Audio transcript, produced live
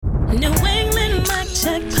New England Mic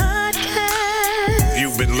Check Podcast.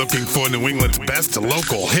 You've been looking for New England's best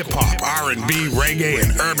local hip-hop, R&B, reggae,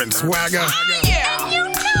 and urban swagger? Oh, yeah. You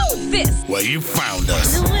know this. Well, you found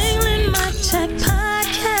us. New England Mic Check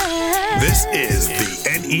Podcast. This is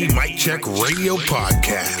the NE Mic Check Radio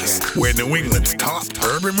Podcast, where New England's top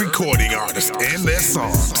urban recording artists and their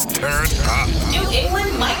songs turn up. New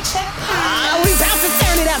England Mic Check Podcast. We about to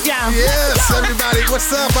turn it up, y'all. Yes, everybody,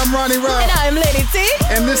 what's up? I'm Ronnie Ruff. And I'm Lady T.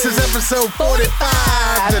 And this is episode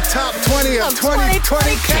 45, the top 20 of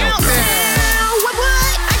 2020 Countdown.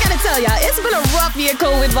 What? I gotta tell y'all, it's been a rough year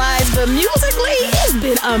COVID-wise, but musically, it's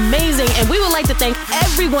been amazing. And we would like to thank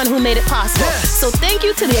everyone who made it possible. Yes. So thank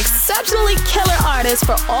you to the exceptionally killer artists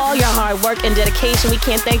for all your hard work and dedication. We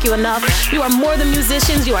can't thank you enough. You are more than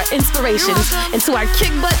musicians, you are inspirations. And to our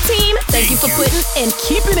Kick Butt team, thank you for putting and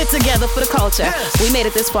keeping it together for the culture. Yes. We made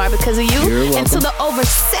it this far because of you. You're welcome. And to the over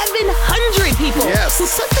 700 people who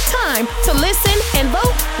took the time to listen and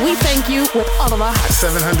vote, we thank you with all of our hearts.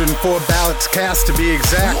 704 ballots cast to be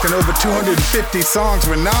exact, and over 250 songs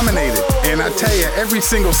were nominated. And I tell you, every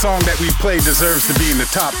single song that we play deserves to be in the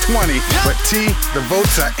top 20. But T, the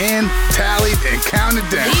votes are in, tallied, and counted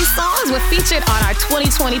down. These songs were featured on our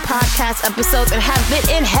 2020 podcast episodes and have been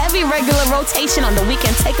in heavy regular rotation on the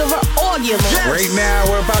Weekend Takeover all year long. Right now,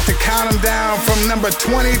 we're about to count them down from number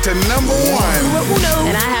 20 to number 1.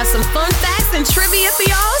 And I have some fun facts and trivia for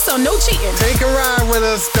y'all, so no cheating. Take a ride with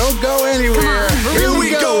us. Don't go anywhere. Come on, Here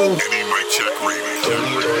we go. NE Mic Check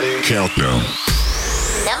Radio Countdown.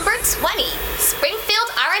 Number 20, Springfield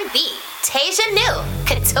R&B, Tasia New,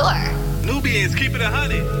 Couture. Nubians, keep it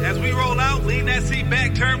 100. As we roll out, lean that seat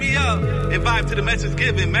back, turn me up. And vibe to the message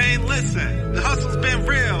given, man. Listen, the hustle's been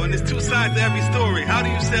real, and there's two sides to every story. How do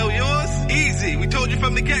you sell yours? Easy. We told you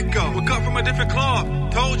from the get-go. We're cut from a different cloth.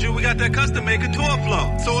 Told you we got that custom-made couture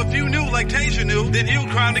flow. So if you knew like Tasia knew, then you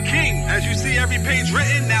crown the king. As you see every page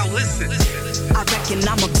written, now listen. I reckon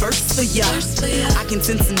I'm a burst for ya. I can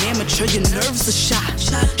sense an amateur, your nerves are shot.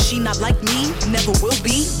 She not like me, never will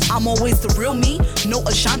be. I'm always the real me, no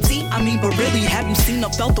Ashanti. I mean, but really, have you seen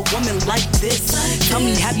or felt a woman like this? Tell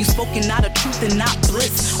me, have you spoken out of truth and not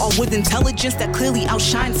bliss? Or with intelligence that clearly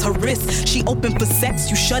outshines her wrist? She open for sex,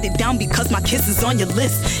 you shut it down because my kiss is on your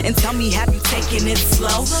list. And tell me, have you taken it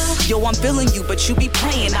slow? Yo, I'm feeling you, but you be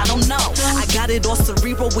playing, I don't know. I got it all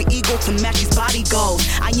cerebral with ego to match these body goals.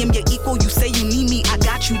 I am your equal, you say you need me, I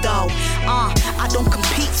got you though. I don't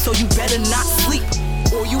compete, so you better not sleep,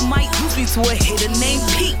 or you might lose me to a hitter named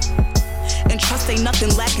Pete. And trust ain't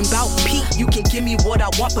nothing lacking about Pete. You can give me what I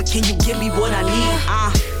want, but can you give me what I need?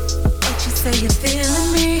 What you say you're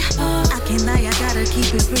feeling me? I can't lie, I gotta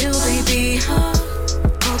keep it real, baby.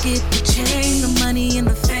 Go get the chain, the money and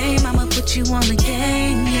the fame. I'ma put you on the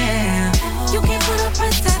game, yeah. You can't put a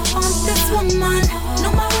price tag on this woman.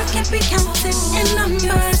 No, my work can't be counted in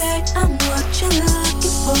numbers. I'm what you're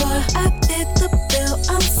looking for. I fit the bill,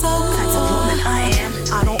 I'm so That's a woman I am.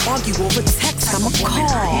 I don't argue over text, I'm a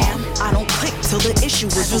call. I don't click till the issue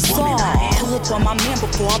is resolved. Pull up on my man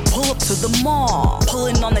before I pull up to the mall.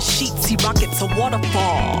 Pulling on the sheets, he rocket to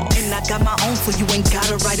waterfall. And I got my own, so you ain't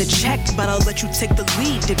gotta write a check. But I'll let you take the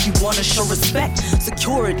lead if you wanna show respect.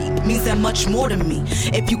 Security means that much more to me.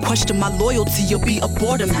 If you question my loyalty, you'll be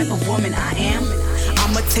aboard of me. type of woman I am.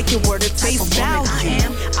 I'ma take your word at face value.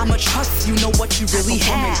 I'ma trust you know what you really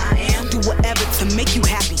have. Do whatever to make you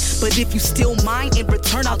happy. But if you steal mine in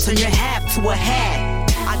return, I'll turn your half to a half.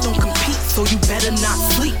 I don't compete, so you better not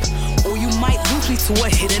sleep, or you might lose me to a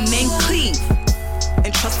hitter named Cleve.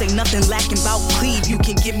 And trust ain't nothing lacking about Cleve. You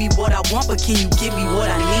can give me what I want, but can you give me what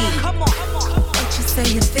I need? Come on. What you say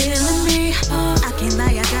you're feeling me? I can't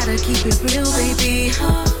lie, I gotta keep it real, baby.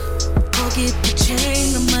 Go get the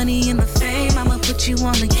chain, the money and the fame. I'ma put you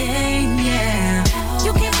on the game, yeah.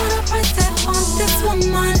 You can't put a price tag on this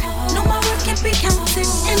woman. No, my work can't be counted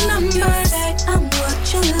in numbers. I'm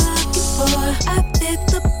what you're looking for. I fit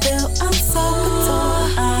the bill, I'm so couture.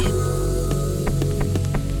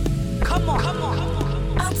 Come on.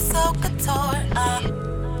 I'm so couture.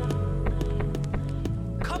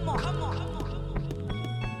 Come on.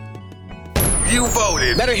 You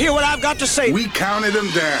voted. Better hear what I've got to say. We counted them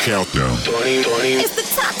down. Countdown. It's the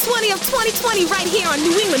top 20 of 2020 right here on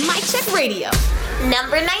New England Mic Check Radio.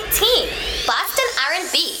 Number 19, Boston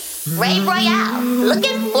R&B, Ray Royale,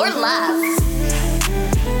 Looking for Love.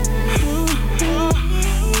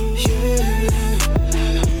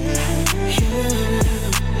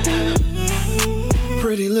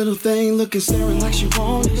 Pretty little thing looking staring like she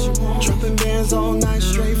want it. Dropping bands all night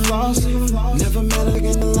straight flossing. Never met a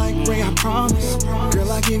nigga like Ray, I promise.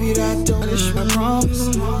 Girl, I give you that dope, I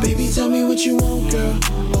promise. Baby, tell me what you want, girl.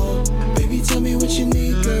 Oh, baby, tell me what you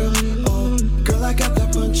need, girl.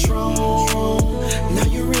 Patron. Now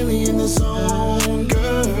you're really in the zone,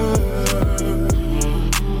 girl.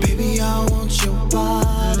 Baby, I want your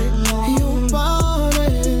body, your body.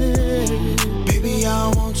 Baby,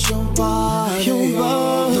 I want your body, your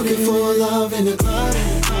body. Looking for love in the club.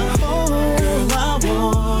 Oh, girl, I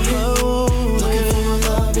want it. Looking for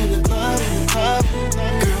love in the club.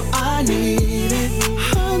 Girl, I need it.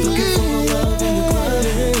 Looking for love in the club.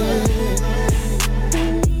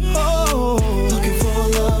 Oh, looking for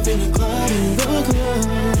love in the club.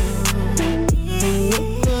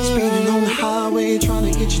 Speeding on the highway, trying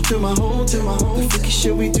to get you to my home. The freaky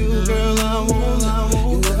shit we do, girl, I won't.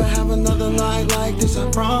 You'll never have another night like this, I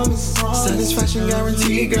promise. Satisfaction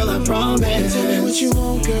guaranteed, girl, I promise. Tell me what you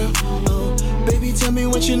want, girl. Oh, baby, tell me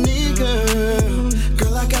what you need, girl.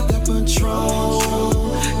 Girl, I got that Patron.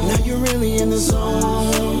 Now you're really in the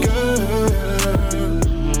zone, girl.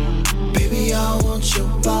 Baby, I want your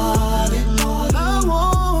body. I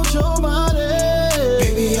want your body.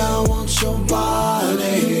 Baby, I want your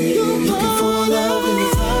body. Looking for love in the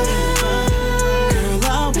club. Girl,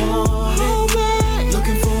 I want it.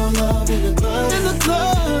 Looking for love in the club.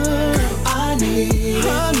 Girl, I need it.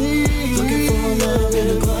 Looking for love in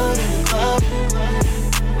the club.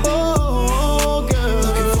 Oh, girl.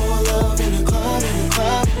 Looking for love in the club.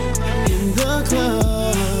 In the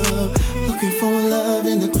club. Looking for love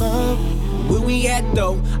in the club. Where we at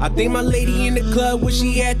though? I think my lady in the club, where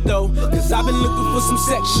she at though? Cause I've been looking for some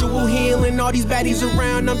sexual healing. All these baddies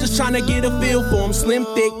around, I'm just trying to get a feel for them. Slim,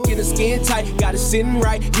 thick, and the skin tight, got it sitting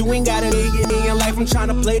right. You ain't got a nigga in your life, I'm trying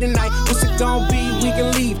to play tonight. What's it gon' be? We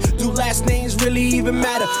can leave. Do last names really even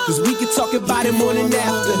matter? Cause we can talk about it morning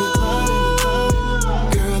after.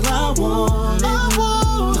 Girl, I want it.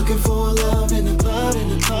 Looking for love in the club.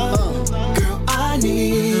 Girl, I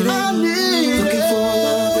need it. Looking for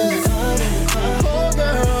love in the club. Oh,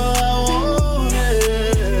 girl, I want it.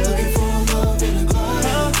 Looking for love in the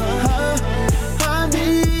club. I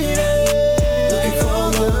need it. Looking for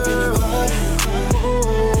love in the club.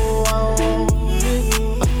 Oh, I want it.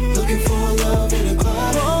 Looking for love in the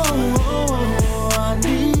club. Oh, I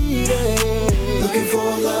need it. Looking for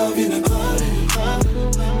love in the club.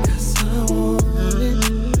 Cause I want it.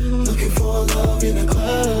 Looking for love in the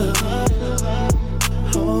club.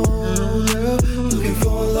 Oh, girl, looking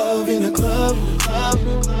for love in the club.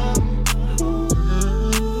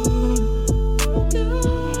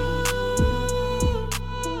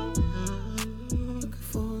 Looking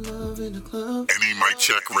for love in the club. NE Mic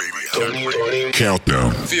Check Radio.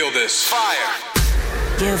 Countdown. Feel this fire.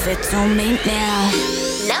 Give it to me now.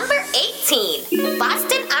 Number 18,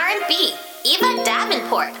 Boston R&B, Eva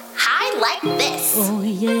Davenport, High Like This. Oh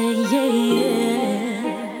yeah, yeah.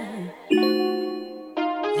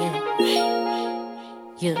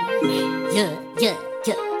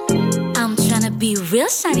 I'm tryna be real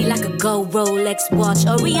shiny like a gold Rolex watch.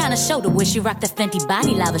 Oriana shoulder where she rocked the Fenty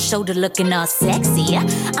body lava shoulder looking all sexy.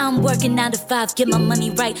 I'm working 9 to 5, get my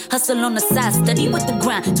money right. Hustle on the side, study with the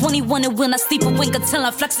grind. 21 and will not sleep a wink until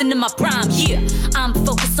I'm flexing in my prime. Yeah, I'm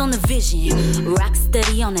focused on the vision. Rock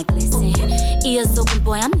steady on that glisten. Ears open,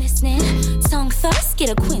 boy, I'm listening. Tongue thirst, get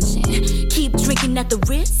a quenching. Keep drinking at the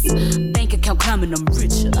wrist. Bank account climbing, I'm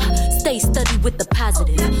richer. Stay steady with the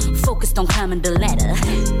positive. Focused on climbing the ladder.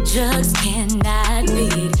 Drugs cannot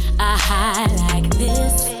beat a high like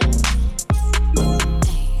this.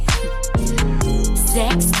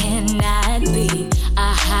 Sex cannot beat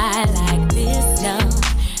a high like this. No,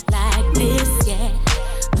 like this, yeah.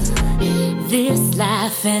 This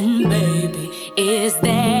life and baby is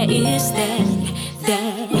that, yeah.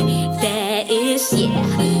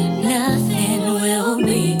 Nothing will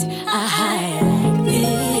beat a high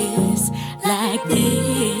like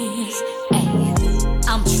this.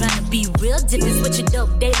 I'm tryna be real different with your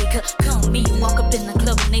dope daily. Come me, you walk up in the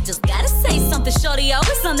club and they just gotta say something. Shorty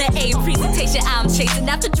always on that A presentation. I'm chasing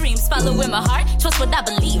after dreams, following my heart. Trust what I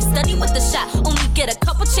believe, study with the shot. Only get a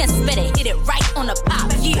couple chances, better hit it right on the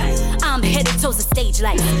pop. Yeah, I'm headed towards the stage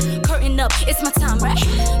like curtain up, it's my time, right?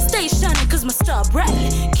 Stay shining cause my star bright.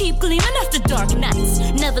 Keep gleaming after dark nights.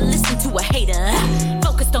 Never listen to a hater.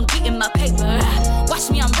 Focused on getting my paper. Watch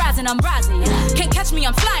me, I'm rising. Can't catch me,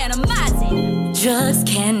 I'm flying, I'm rising. Drugs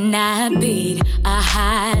cannot beat a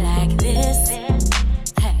high like this.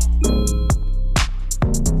 Hey.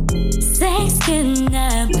 Sex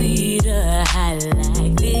cannot beat a high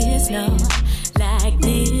like this. No, like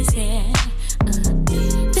this, yeah.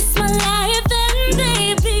 This my life and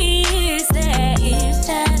baby is that is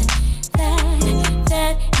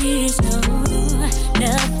no.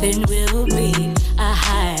 Nothing will beat a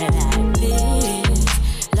high like this,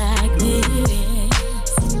 like this.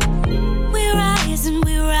 We're rising,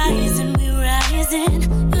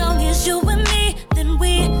 reason. Long as you and me, then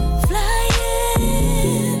we flying.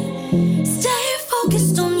 Stay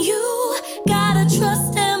focused on you. Gotta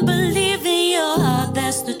trust and believe in your heart.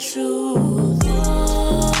 That's the truth.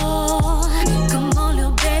 Oh, come on,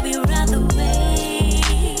 little baby, ride the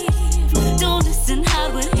wave. Don't listen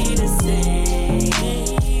hard what haters say,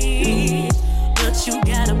 but you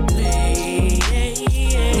gotta play.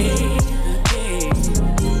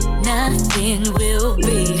 Nothing will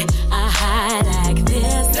be a high like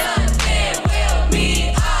this. Nothing will be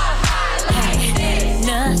a high like this.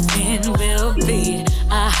 Nothing will be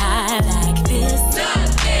a high like this.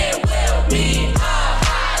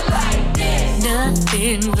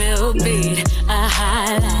 Nothing will be a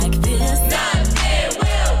high like this. Nothing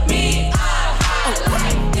will be a high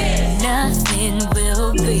like this. Nothing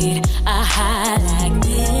will be a high like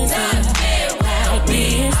this. Nothing will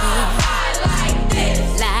be a high like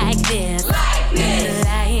this. Like this. Like this, like this,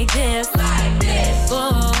 like this, like this.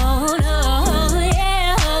 Oh no,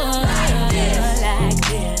 yeah. Like this, like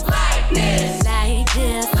this, like this, like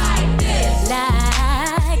this, like this,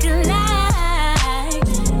 like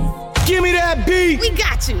this. Give me that beat. We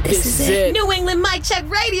got you. This is it. New England Mic Check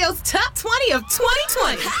Radio's Top 20 of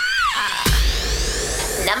 2020.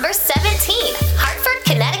 Number 17, Hartford,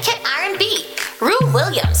 Connecticut R&B. Rue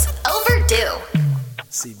Williams, Overdue.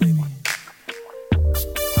 See, baby,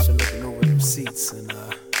 I've been looking over the receipts and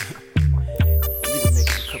you've been making a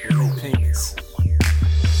couple late payments. You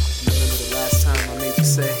remember the last time I made you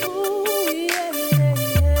say, ooh, yeah,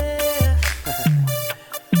 yeah.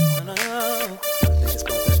 No, I think it's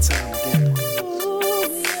about that time again.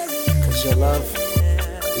 Ooh, yeah. Cause your love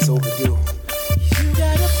is overdue. You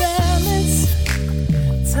gotta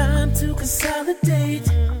balance, time to consolidate.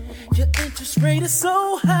 Your interest rate is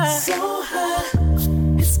so high, so high.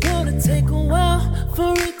 It's gonna take a while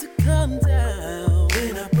for it to come down.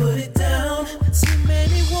 When I put it down, too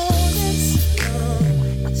many warnings.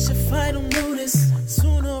 Should fight on notice.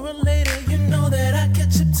 Sooner or later, you know that I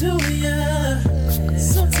catch up to ya.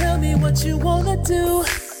 So tell me what you wanna do.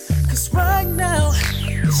 Cause right now,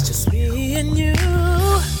 it's just me and you.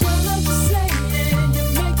 Girl, I'm just saying,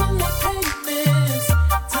 you're making late payments.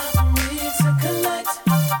 Time for me to collect,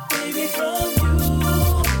 baby, from you.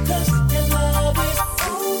 Cause your love is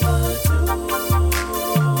overdue.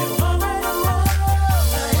 You already know I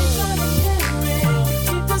ain't tryna hear it. You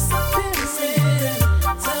keep disappearing.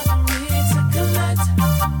 Time for me to collect,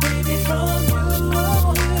 baby, from you.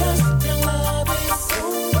 Cause your love is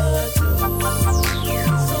overdue.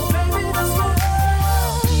 So baby, let's go.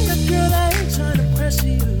 Now, girl, I ain't tryna pressure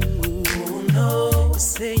you. Oh no, you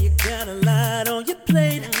say you got a lot on your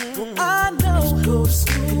plate. Well, I know. Go to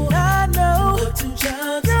school, I know. Work 2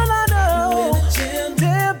 jobs, girl, I know. You in the gym,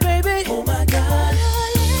 damn baby. Oh my God,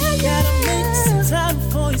 you gotta make some time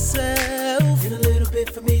for yourself and a little bit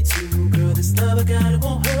for me too, girl. This love I got, it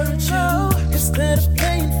won't hurt you. Instead of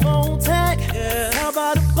paying phone tag, how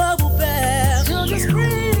about a bubble bath? You'll just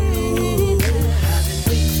breathe. I've been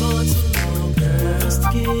waiting for too long, girl, just to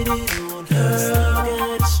get it on. This love got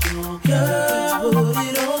it strong, girl. Put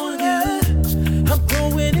it on you. I'm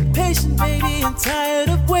growing impatient, baby, and tired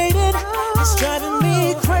of waiting. It's driving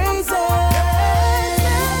me crazy.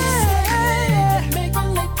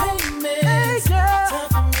 Making late payments. Time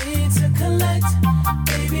for me to collect,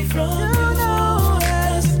 baby, from you.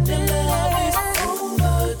 Cause your love is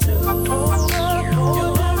overdue. You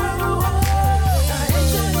already know I ain't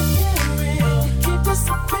tryna hear it. You keep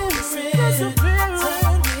disappearing. Time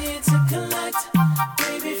for me to collect,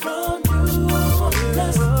 baby, from you.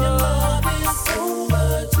 Cause your love is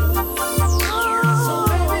overdue. So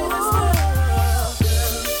baby, let's go.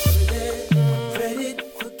 Credit,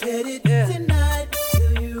 forget it, denied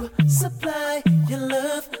till you supply your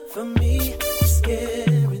love for me. It's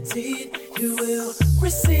guaranteed you will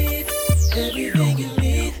receive everything you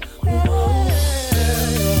need.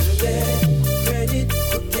 Credit,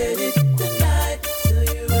 forget it, denied till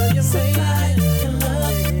you supply your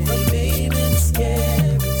love for me. It's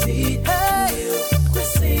guaranteed you will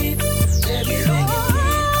receive everything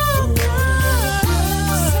you need.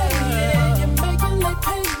 Saying you're making late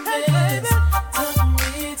payments. Time for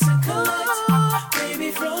me to collect, baby,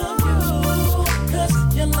 from you. Cause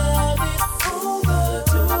your love is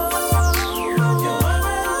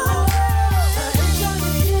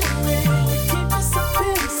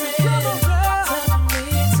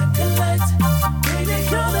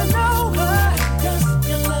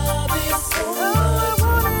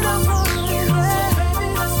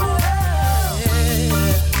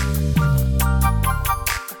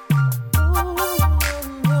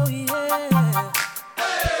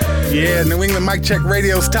Yeah, New England Mic Check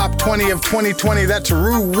Radio's Top 20 of 2020. That's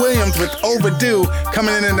Rue Williams with Overdue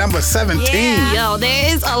coming in at number 17. Yeah, yo,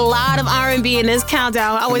 there is a lot of R&B in this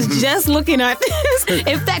countdown. I was just looking at this.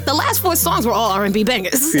 In fact, the last 4 songs were all R&B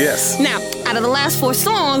bangers. Yes. Now, out of the last 4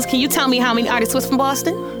 songs, can you tell me how many artists was from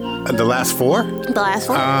Boston? The last 4? The last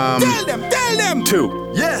 4? Tell them.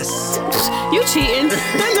 2. Yes. You cheating.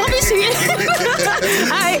 Don't be cheating.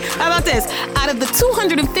 All right, how about this? Out of the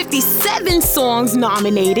 257 songs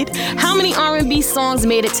nominated, how many R&B songs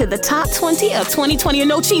made it to the top 20 of 2020 and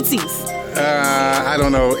no cheatsies? I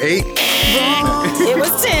don't know, 8? Wrong. It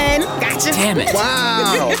was 10. Gotcha. Damn it.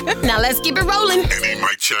 Wow. Now let's keep it rolling. NE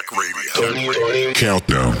Mic Check Radio.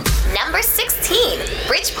 Countdown. Number 16,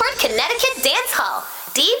 Bridgeport, Connecticut Dance Hall.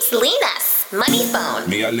 Deebs Linas, Money Phone.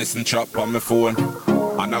 Me a listen trap on my phone,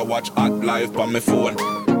 and I watch Hot Live on my phone.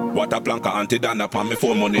 What a Blanca Auntie Dana on my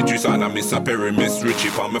phone. Money Trisana, Miss Perry, Miss Richie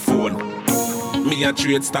on my phone. Me a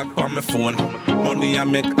trade stock on my phone. Money I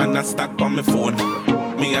make and I stack on my phone.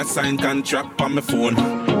 Me a sign contract on my phone.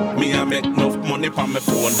 Me a make enough money on my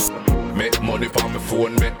phone. Make money on my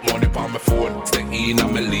phone, make money on my phone. Stay in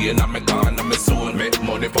on my lane, I'm gone on my zone. Make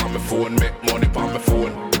money on my phone, make money on my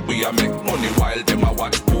phone. We a make money while them a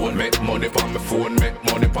watch porn. Make money on my phone, make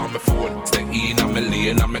money on my phone. Stay in on my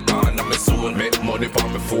lane, I'm gone on my zone. Make money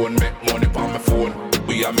on my phone, make money on my phone.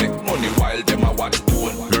 We a make money while them a watch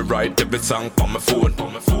porn. Me write every song on my phone.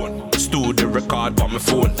 Studio record on my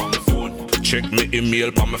phone. Check me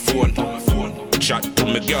email on my phone. Chat to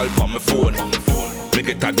me girl on my phone. Me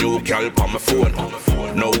get a new girl on my phone.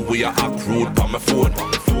 Now we a act rude on my phone.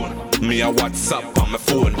 Me a WhatsApp on my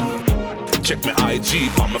phone. Check my IG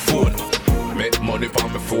on my phone. Make money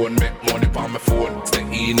on my phone, make money on my phone.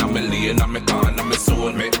 Stay in on my lane, I'm gone on my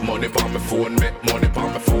zone. Make money on my phone, make money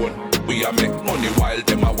on my phone. We a make money while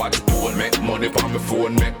them a watch porn. Make money on my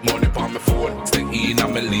phone, make money on my phone. Stay in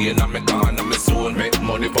on my lane, I'm gone on my zone. Make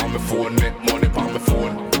money on my phone, make money on my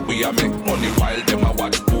phone. We a make money while them a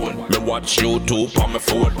watch porn. Me watch YouTube on my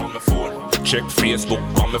phone. Check Facebook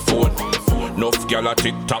on my phone. Enough gyal a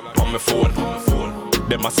TikTok on my phone.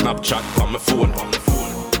 Them a Snapchat on my phone.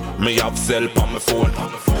 Me have Zelle on my phone.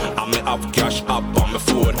 And me have Cash App on my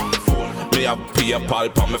phone. Me have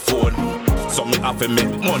PayPal on my phone. So me have to make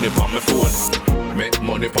money on my phone. Make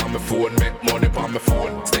money on my phone, make money on my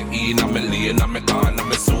phone. Stay in on my lane, I'm gone on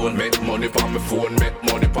my zone. Make money on my phone, make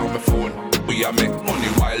money on my phone. We a make money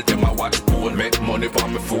while them a watch porn. Make money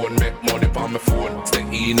on my phone, make money on my phone.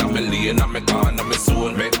 Stay in on my lane, I'm gone on my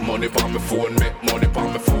zone. Make money on my phone, make money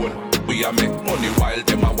on my phone. We a make money while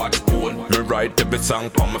them a watch porn. Me write every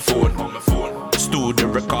song on my phone. Studio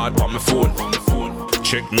record on my phone.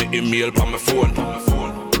 Check me email on my phone.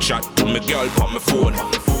 Chat to me girl on my phone.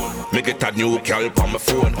 Me get a new girl on my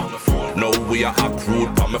phone. Now we a act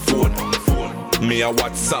rude on my phone. Me a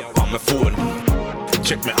WhatsApp on my phone.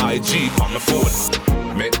 Check my IG on my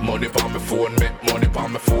phone. Make money on my phone, make money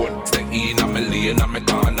on my phone. Stay in on my lane, I'm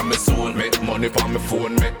gone on my zone. Make money on my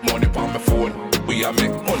phone, make money on my phone. We a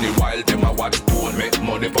make money while them a watch porn. Make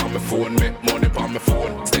money on my phone, make money on my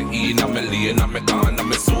phone. Stay in on my lane, I'm gone on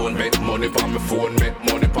my zone. Make money on my phone, make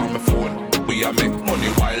money on my phone. We a make money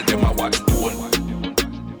while them a watch porn.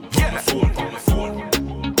 Yeah, on my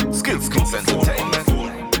phone. Skills Entertainment.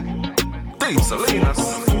 Dave Salinas.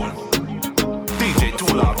 DJ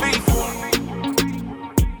Tula B.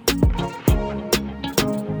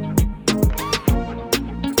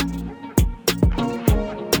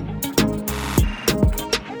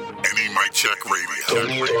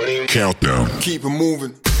 Countdown. Keep it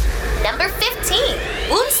moving. Number 15,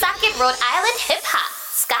 Woonsocket, Rhode Island Hip Hop.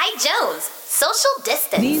 Sky Jones, Social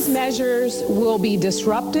Distance. These measures will be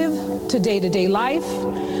disruptive to day-to-day life,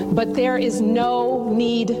 but there is no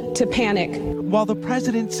need to panic. While the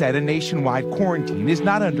president said a nationwide quarantine is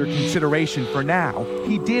not under consideration for now,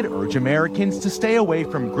 he did urge Americans to stay away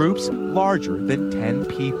from groups larger than 10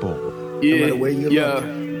 people. No matter where you look,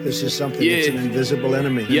 this is something that's an invisible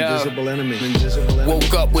enemy. Invisible enemy. Invisible enemy.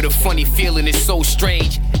 Woke up with a funny feeling, it's so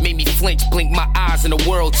strange. Made me flinch, blink my eyes, and the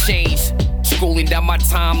world changed. Scrolling down my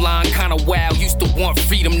timeline, kinda wild. Used to want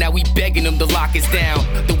freedom, now we begging them to lock us down.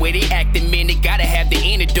 The way they acting, man, they gotta have the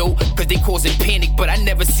antidote. Cause they causing panic, but I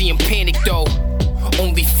never see them panic though.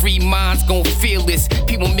 Only free minds gon' feel this.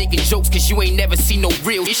 People making jokes cause you ain't never seen no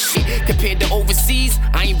real shit. Compared to overseas,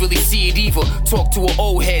 I ain't really see it either. Talk to an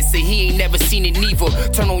old head, say he ain't never seen it neither.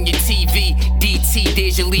 Turn on your TV, DT,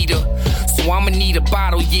 there's your leader. So I'ma need a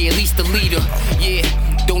bottle, yeah, at least a leader. Yeah,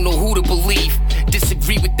 don't know who to believe.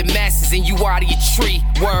 Disagree with the masses and you out of your tree.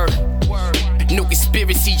 Word. No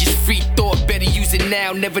conspiracy, just free thought. Better use it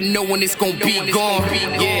now, never know when it's gonna be gone.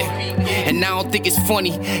 Yeah, and I don't think it's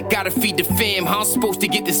funny. Gotta feed the fam, how I'm supposed to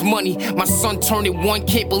get this money? My son turning 1,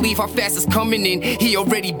 can't believe how fast it's coming in. He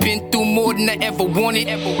already been through more than I ever wanted.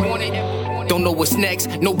 Don't know what's next,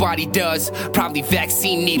 nobody does. Probably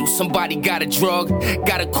vaccine needles, somebody got a drug.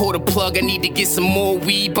 Got a quarter plug, I need to get some more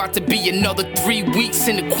weed. About to be another 3 weeks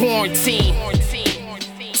in the quarantine.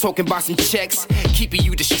 Talking about some checks, keeping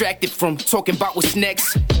you distracted from talking about what's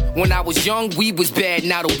next. When I was young, weed was bad,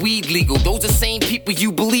 now the weed legal. Those are same people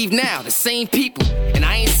you believe now, the same people. And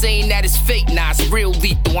I ain't saying that it's fake, nah, it's real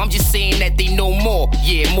lethal. I'm just saying that they know more,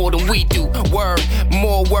 yeah, more than we do. Word,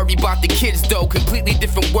 more worry about the kids though. Completely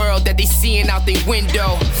different world that they seeing out their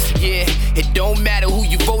window. Yeah, it don't matter who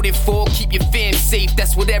you voted for. Keep your fam safe,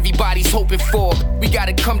 that's what everybody's hoping for. We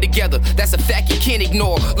gotta come together, that's a fact you can't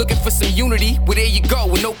ignore. Looking for some unity, well there you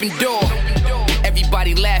go, an open door.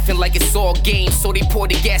 Everybody laughing like it's all games, so they pour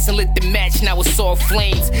the gas and lit the match, now it's all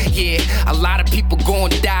flames. Yeah, a lot of people gon'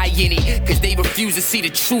 die in it, cause they refuse to see the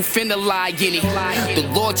truth and the lie in it. The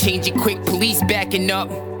law changing quick, police backing up.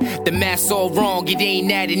 The math's all wrong, it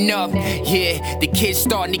ain't adding up. Yeah, the kids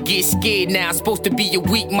starting to get scared now. Supposed to be a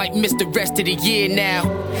week, might miss the rest of the year now.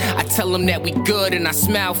 I tell them that we good and I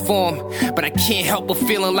smile for them, but I can't help but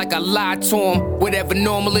feeling like I lied to them. Whatever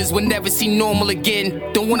normal is, we'll never see normal again.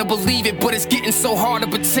 Don't wanna believe it, but it's getting so hard to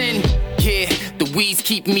pretend. Yeah, the weeds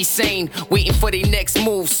keep me sane, waiting for their next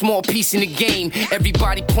move, small piece in the game.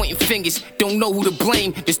 Everybody pointing fingers, don't know who to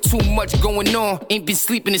blame. There's too much going on, ain't been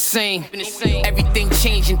sleeping the same. Everything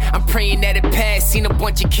changing, I'm praying that it pass. Seen a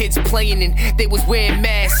bunch of kids playing and they was wearing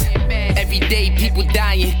masks. Every day people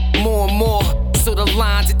dying, more and more. So the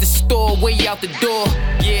lines at the store, way out the door.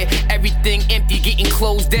 Yeah, everything empty, getting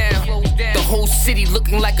closed down. The whole city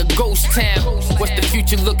looking like a ghost town. What's the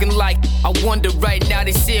future looking like? I wonder right now.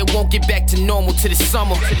 They say it won't get back to normal till the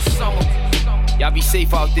summer. Y'all be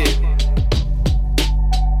safe out there.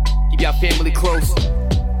 Keep y'all family close.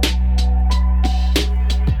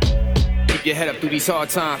 Keep your head up through these hard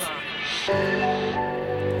times.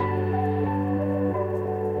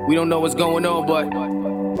 We don't know what's going on, but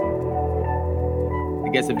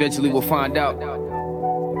I guess eventually we'll find out. NE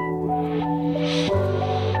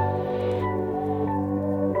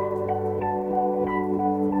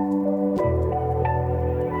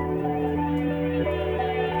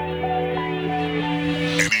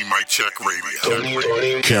Mic Check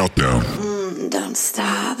Radio. Countdown. Don't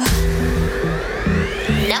stop.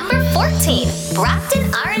 Number 14,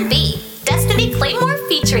 Brockton R&B. Destiny Claymore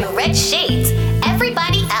featuring Red Shades.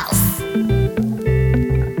 Everybody Else.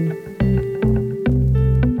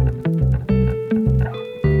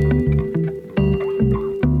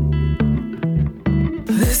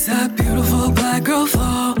 Girl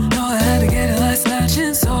fall, no I had to get it like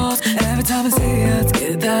smashing swords. Every time I see you, I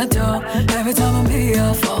get that door. Every time I'm here,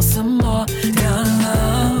 I fall some more. Down in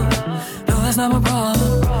love, no that's not my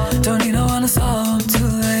problem. Don't need no one to solve, I'm too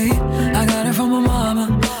late. I got it from my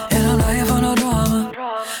mama, and I'm not here for no drama.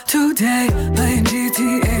 Today, playing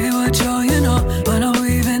GTA with Joe, you know. When I'm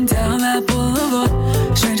weaving down that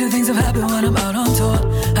boulevard, stranger things have happened when I'm out on tour.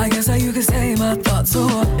 I guess that you could say my thoughts are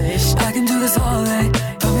war. I can do this all day.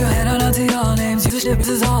 From your head on to your names, you shit, this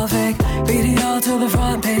is all fake. Beating y'all to the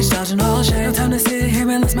front page, dodging all shit. No time to sit here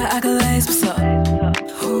and list my accolades, what's up?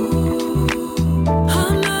 Ooh,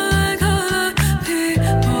 I'm not like other people.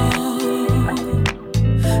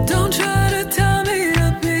 Don't try to tell me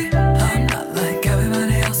to be. I'm not like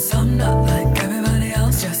everybody else, I'm not like everybody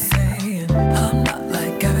else. Just saying, I'm not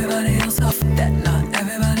like everybody else. Off that, not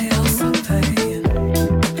everybody else I'm playing.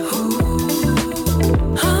 Ooh,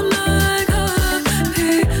 I'm not like other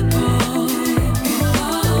people.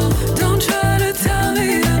 Don't try to tell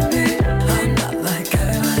me to be. I'm not like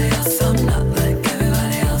everybody else, I'm not like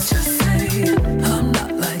everybody else. Just saying, I'm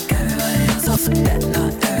not like everybody else. Off that,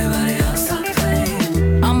 not everybody else I'm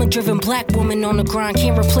playing. I'm a driven black woman on the grind,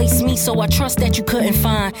 can't replace me, so I trust that you couldn't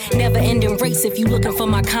find. Never ending race if you looking for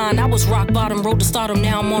my kind. I was rock bottom, road to stardom,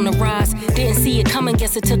 now I'm on the rise. Didn't see it coming,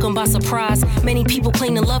 guess it took them by surprise. Many people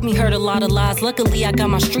claim to love me, heard a lot of lies. Luckily I got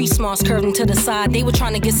my street smarts curving to the side. They were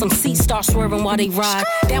trying to get some seats, start swerving while they ride.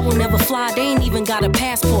 That will never fly, they ain't even got a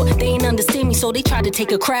passport. They ain't understand me, so they tried to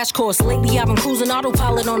take a crash course. Lately I've been cruising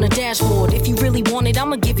autopilot on the dashboard. If you really want it,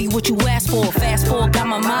 I'ma give you what you asked for. Fast forward, got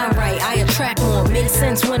my mind right, I attract more. Made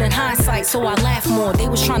sense when in hindsight, so I laugh more. They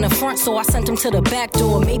was trying to front, so I sent them to the back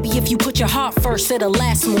door. Maybe if you put your heart first, it'll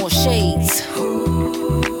last more. Shades.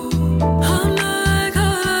 I'm not like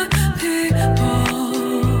other people.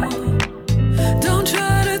 Don't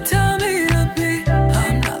try to tell me to be.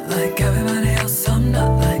 I'm not like everybody else, I'm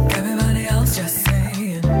not like everybody else. Just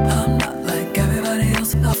saying, I'm not like everybody else.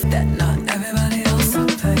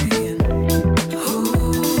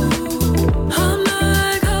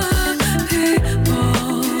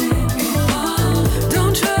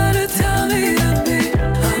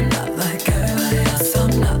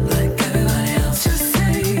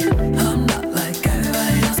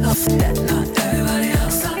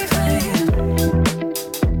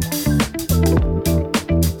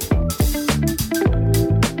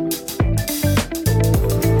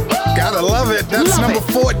 That's number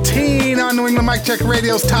 14 on New England Mic Check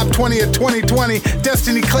Radio's Top 20 of 2020.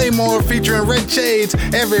 Destiny Claymore featuring Red Shades,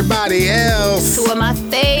 Everybody Else. Two of my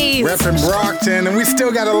faves. Reppin' Brockton, and we still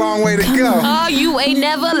got a long way to go. Oh, you ain't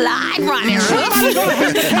never lied, Ronnie.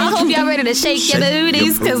 I hope y'all ready to shake your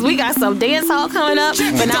booties, because we got some dance hall coming up.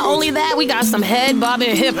 But not only that, we got some head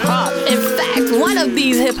bobbing hip hop. In fact, one of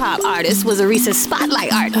these hip hop artists was a recent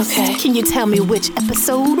Spotlight artist. Okay. Can you tell me which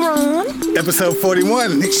episode, Ron? Episode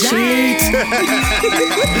 41. Cheat.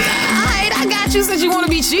 Alright, I got you since you want to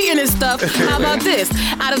be cheating and stuff. How about this?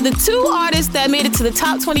 Out of the two artists that made it to the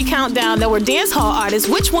top 20 countdown that were dance hall artists,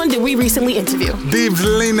 which one did we recently interview? Deebs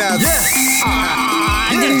Lena. Yes.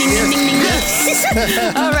 Ding, ding, ding, ding,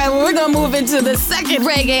 ding. All right, well, we're going to move into the second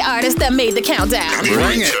reggae artist that made the countdown.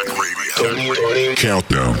 Bring it.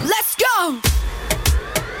 Countdown. Let's go.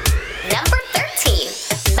 Number 13,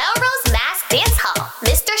 Melrose Mass Dance Hall,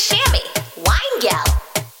 Mr. Shammy, Wine Gal.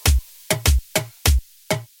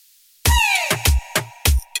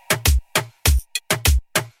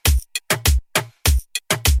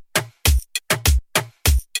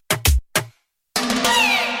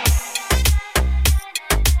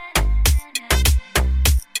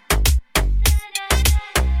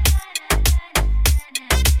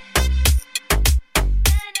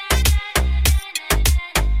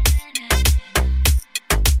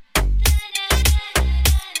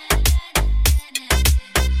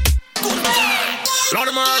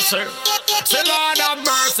 Say Lord have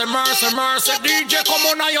mercy, mercy, mercy. DJ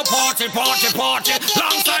come on your party, party, party.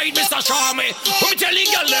 Longside Mr. Shammy. Who me telling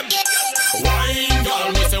y'all them? Wine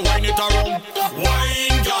girl, me say wine it around.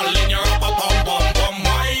 Wine girl in your upper pum pum pum.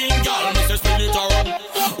 Wine girl, me say spin it around.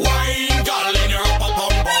 Wine girl in your upper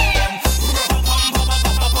pum pum pum.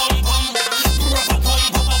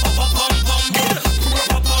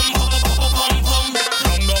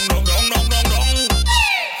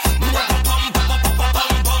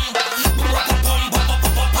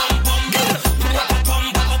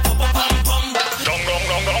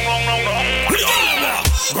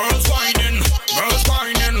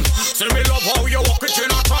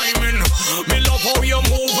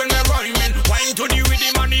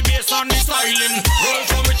 Girl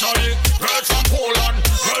from Italy, girl from Poland,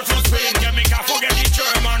 girl from Spain, yeah, me can't forget the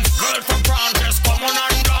German. Girl from France, just come on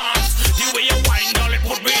and dance. The way you whine, girl, it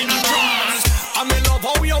put me in a trance. I me love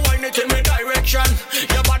how you whine it in my direction.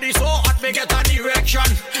 Your body so hot, me get an erection.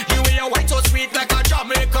 The way you whine so sweet like a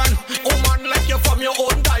Jamaican. Woman like you from your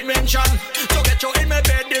own dimension. To get you in my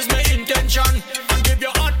bed is my intention. And give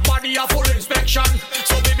your hot body a full inspection.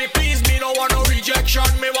 So baby, please, me no want no rejection.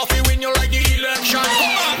 Me want to win you like the election.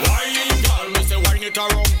 Wine it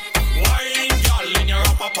around. Wine girl in your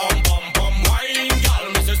upper pum pum pum. Wine girl,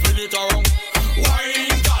 me say spin it around.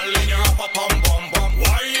 Wine girl in your upper pum pum pum.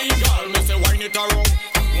 Wine girl, me say wine it around.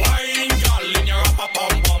 Wine girl in your upper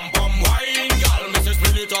pum pum pum. Wine girl, me say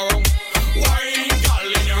spin it around. Wine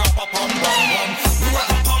girl in your upper pum pum pum.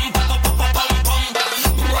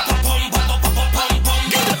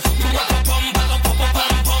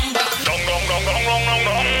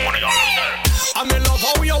 I me love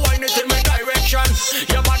how you whine it in my direction.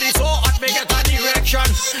 Your body so hot, me get an erection.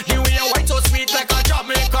 The way you whine so sweet like a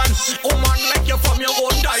Jamaican. Woman like you from your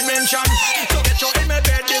own dimension. To get you in my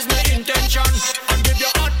bed is my intention. And give your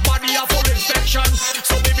hot body a full inspection.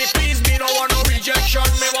 So baby please, me no want no rejection.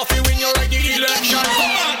 Me want to win you like the election.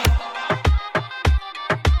 Come on.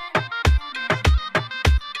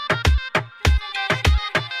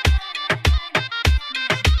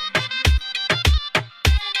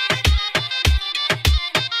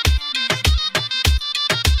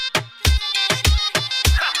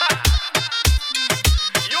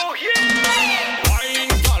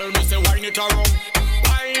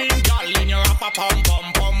 Pum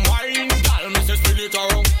pum pum, wine girl, me say spin it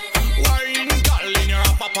around. Wine girl in your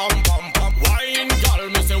upper pum pum pum. Wine girl,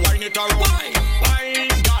 me say wine it around. Wine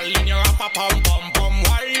girl in your upper pum pum pum.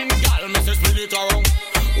 Wine girl, me say spin it around.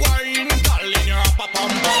 Wine girl in your upper pum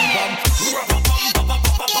pum pum. Rappa pum pum pum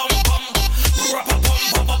pum pum. Rappa pum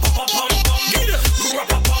pum pum pum pum pum.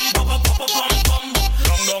 Rappa pum pum pum pum pum pum.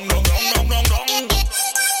 Dong dong dong dong dong dong dong.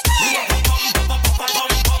 Rappa pum pum pum pum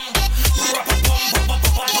pum pum. Rappa pum pum pum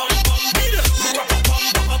pum pum pum.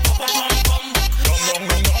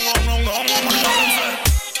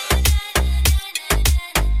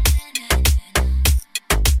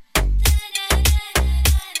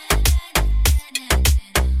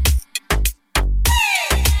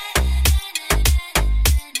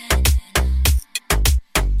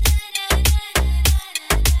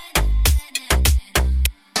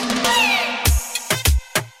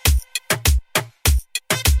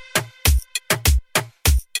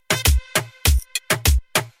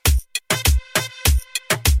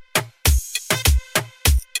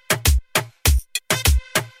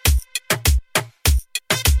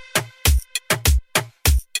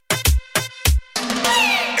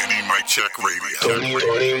 Check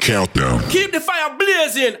Radio. Countdown. Keep the fire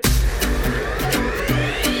blazing.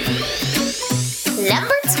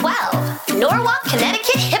 Number 12, Norwalk,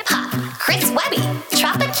 Connecticut hip hop. Chris Webby,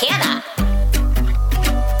 Tropicana.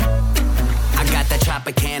 I got the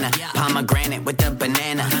Tropicana, pomegranate with the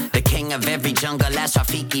banana. The king of every jungle, last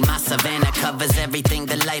Rafiki, my savannah. Covers everything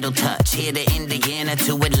the light'll touch. Here to Indiana,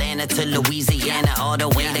 to Atlanta, to Louisiana, all the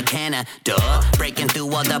way to Canada. Breaking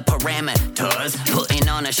through all the parameters. Putting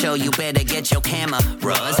on a show, you better get your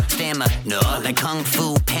cameras. Stamina, like Kung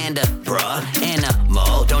Fu Panda, bruh.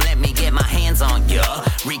 Animal, don't let me get my hands on ya.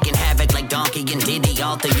 Wreaking havoc like Donkey and Diddy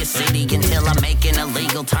all through your city until I'm making a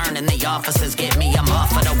legal turn and the officers get me. I'm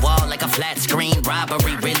off of the wall like a flat screen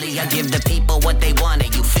robbery. Really, I give the people what they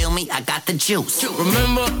wanted. You feel me? I got the juice.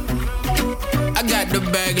 Remember, I got the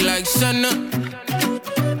bag like Senna.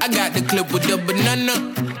 I got the clip with the banana.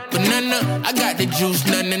 I got the juice,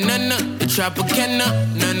 na-na-na-na. The Tropicana,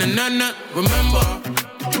 na-na-na-na. Remember,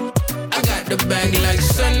 I got the bag like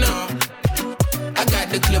Senna. I got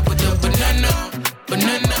the clip with the banana.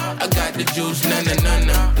 I got the juice,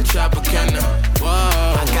 na-na-na-na. The Tropicana, whoa.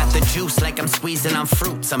 I got the juice like I'm squeezing on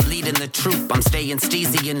fruits. I'm leading the troop. I'm staying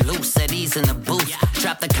steezy and loose at ease in the booth.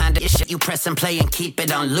 Drop the kind of shit you press and play and keep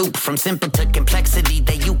it on loop. From simple to complexity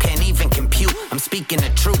that you can't even compute. I'm speaking the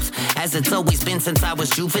truth, as it's always been since I was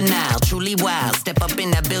juvenile. Truly wild, step up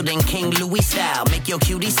in the building, King Louis style. Make your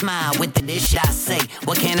cutie smile with the dish I say.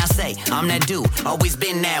 What can I say? I'm that dude, always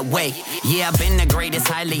been that way. Yeah, I've been the greatest,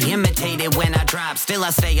 highly imitated when I drop. Still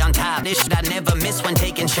I stay on top. This shit I never miss when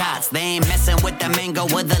taking shots. They ain't messing with the mango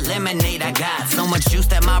or the lemonade I got. So much juice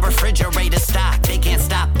that my refrigerator stock. They can't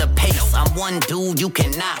stop the pace. I'm one dude you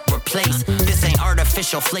cannot replace. This ain't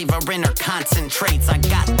artificial flavoring or concentrates. I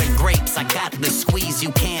got the grapes, I got the squeeze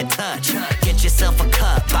you can't touch. Get yourself a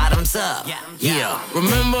cup, bottoms up. Yeah.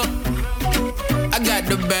 Remember, I got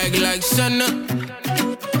the bag like Senna.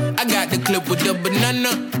 I got the clip with the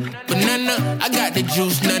banana. I got the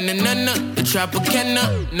juice, na-na-na-na. The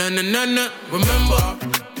Tropicana, na-na-na-na. Remember,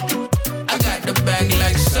 I got the bag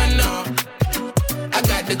like Senna. I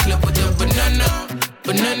got the clip with the banana.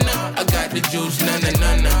 I got the juice,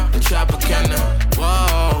 na-na-na-na. The Tropicana,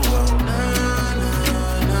 whoa.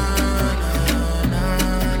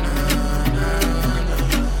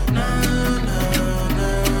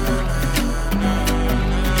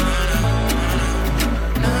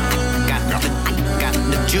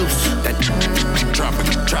 Juice, that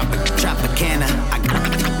Tropicana. I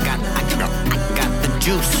got the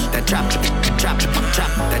juice, that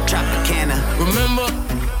Tropicana. Remember,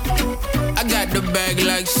 I got the bag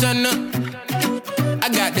like Senna. I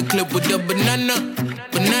got the clip with the banana.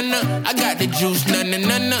 I got the juice,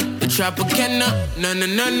 na-na-na-na. The Tropicana,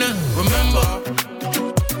 na-na-na-na. Remember,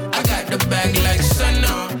 I got the bag like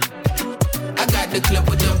Senna. I got the clip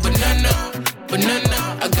with the banana.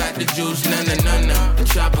 I got the juice, na-na-na-na. The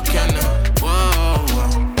Tropicana, whoa.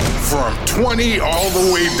 From 20 all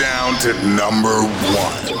the way down to number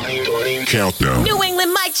 1. Countdown. New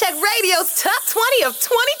England Mic Check Radio's Top 20 of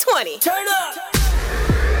 2020. Turn up.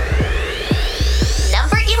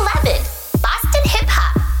 Number 11, Boston Hip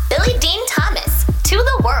Hop, Billy Dean Thomas, To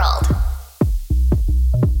the World.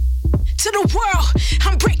 To the world,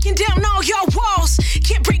 I'm breaking down all your walls.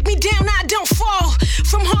 Can't break me down, I don't fall.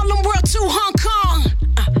 From Harlem World to Hong Kong.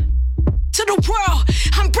 To the world,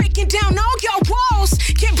 I'm breaking down all your walls.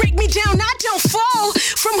 Can't break me down, I don't fall.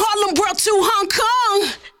 From Harlem World to Hong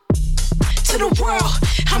Kong. To the world,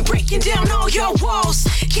 I'm breaking down all your walls.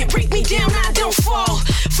 Can't break me down, I don't fall.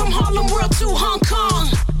 From Harlem World to Hong Kong.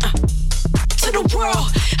 To the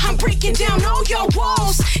world, I'm breaking down all your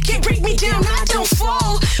walls. Can't break me down, I don't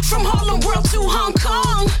fall. From Harlem World to Hong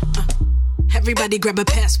Kong. Everybody grab a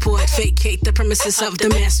passport, vacate the premises of the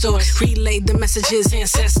master. Relay the messages,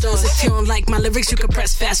 ancestors. If you don't like my lyrics, you can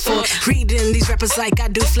press fast forward. Reading these rappers like I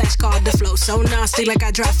do, flashcard. The flow so nasty like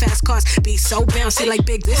I drive fast cars. Be so bouncy like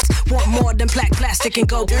big this. Want more than black plastic and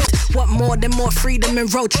gold. Want more than more freedom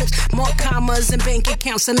and road trips. More commas and bank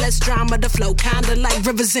accounts and less drama. The flow kinda like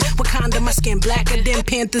rivers in Wakanda. My skin blacker than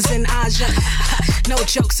Panthers in Aja. No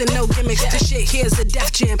jokes and no gimmicks. This shit here's a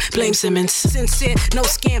Def Jam. Blame Simmons. Sincere, no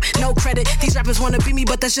scam, no credit. These rappers wanna be me,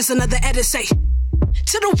 but that's just another edit. Say,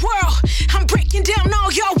 to the world, I'm breaking down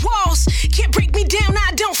all your walls. Can't break me down,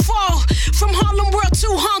 I don't fall. From Harlem World to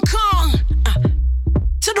Hong Kong.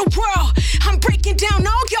 To the world, I'm breaking down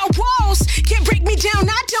all your walls. Can't break me down,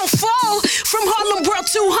 I don't fall. From Harlem World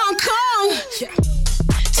to Hong Kong.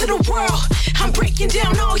 To the world, I'm breaking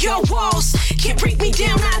down all your walls. Can't break me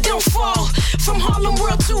down, I don't fall. From Harlem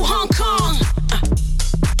World to Hong Kong.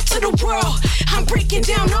 To the world, I'm breaking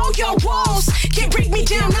down all your walls. Can't break me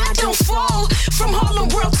down, I don't fall. From Harlem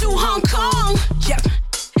World to Hong Kong. Yep.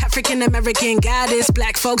 African American goddess.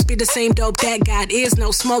 Black folks be the same dope that God is.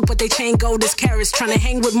 No smoke, but they chain gold as carrots. Trying to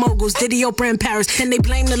hang with moguls, Diddy, Oprah, and Paris. Then they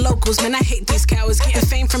blame the locals. Man, I hate these cowards. Getting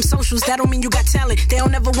fame from socials, that don't mean you got talent. They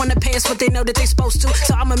don't ever want to pay us what they know that they supposed to.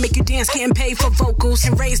 So I'ma make you dance, getting paid for vocals.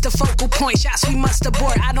 And raise the focal point, shots we must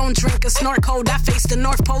abort. I don't drink or snort cold, I face the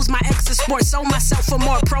North Poles. My ex is sports, sold myself for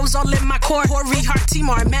more. Pros all in my core, Hori, Heart,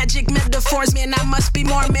 Timor. Magic metaphors, man, I must be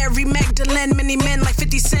more. Mary Magdalene, many men like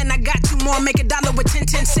 50 Cent. I got two more, make $1 with 10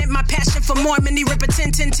 cents. My passion for more, many rip a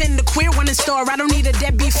 10. The queer one in store, I don't need a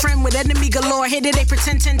deadbeat friend with enemy galore. Hate it, they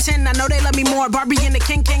pretend 10. I know they love me more. Barbie and the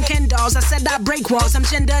Ken dolls. I said I break walls, I'm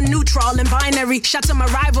gender neutral and binary. Shots at my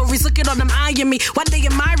rivalries, look at all them eyeing me. Why they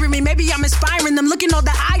admiring me? Maybe I'm inspiring them. Look at all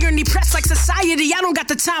the irony, pressed like society. I don't got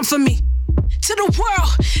the time for me. To the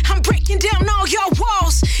world, I'm breaking down all your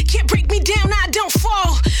walls. Can't break me down, I don't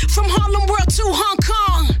fall. From Harlem World to Hong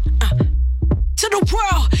Kong. To the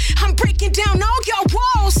world, I'm breaking down all your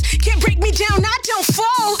walls. Can't break me down, I don't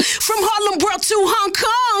fall. From Harlem World to Hong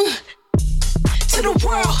Kong. To the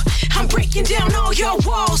world, I'm breaking down all your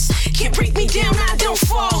walls. Can't break me down, I don't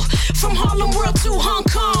fall. From Harlem World to Hong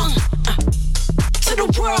Kong. To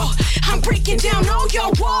the world, I'm breaking down all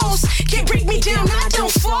your walls. Can't break me down, I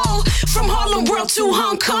don't fall. From Harlem World to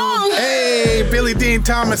Hong Kong. Hey, Billie Dean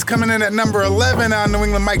Thomas coming in at number 11 on New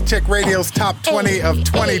England Mic Check Radio's Top 20 of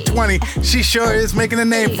 2020. She sure is making a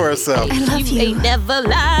name for herself. I love you. Ain't never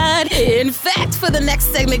lied. In fact, for the next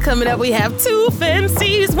segment coming up, we have two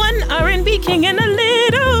FMCs, one R&B king and a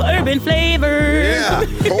little urban flavor. Yeah,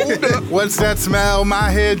 hold up. What's that smell? My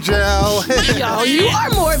hair gel. Yo, you are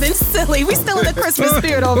more than silly. We still in the Christmas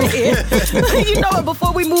spirit over here. You know what,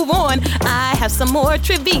 before we move on, I have some more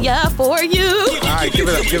trivia for you. All right, give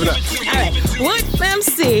it up. All right, what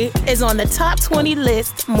MC is on the top 20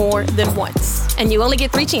 list more than once? And you only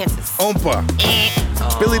get 3 chances. Oompa.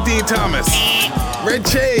 Billie Dean Thomas. Red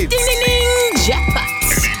Shades. Ding, ding, ding. Jackpot.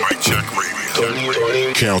 NE Mic Check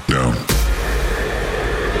Radio. Countdown.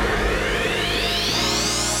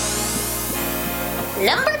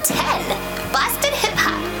 Number 10, Boston Hip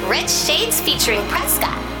Hop, Red Shades featuring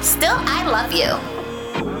Prescott, Still I Love You.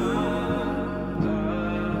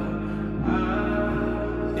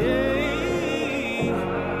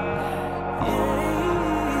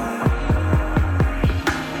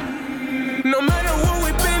 No matter what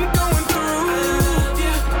we've been going through,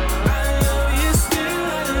 I love you, still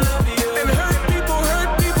I love you. And hurt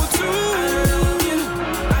people too.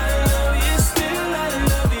 I love you, still I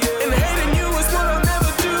love you. And hating you is what I'll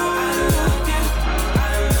never do. I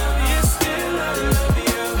love you, still I love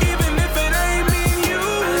you. Even if it ain't me and you.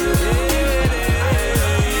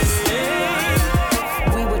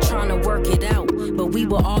 We were trying to work it out, but we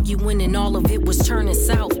were arguing and all of it was turning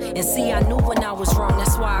south. And see, I knew when I was wrong,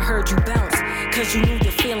 that's why I heard you bounce. Cause you knew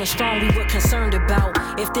the feeling strong we were concerned about.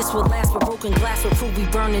 If this would last, but broken glass would prove we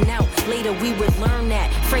burning out. Later we would learn that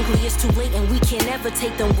frankly it's too late and we can't ever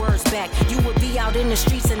take them words back. You would be out in the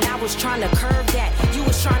streets and I was trying to curb that. You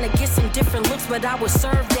was trying to get some different looks, but I would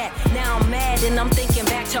serve that. Now I'm mad and I'm thinking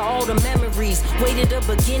back to all the memories. Way to the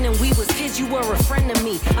beginning, we was kids, you were a friend of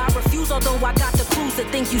me. I refuse, although I got the clues to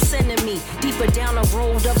think you sending me deeper down a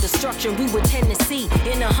road of destruction we would tend to see.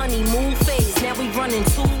 In a honeymoon phase, now we running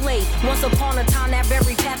too late. Once upon a time, that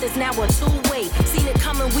very path is now a two-way. Seen it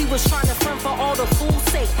coming, we was trying to front for all the fool's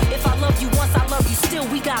sake. If I love you once, I love you still,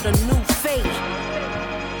 we got a new fate.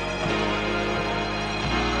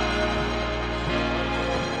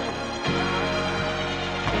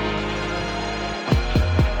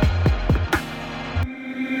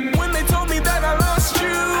 When they told me that I lost you,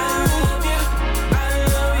 I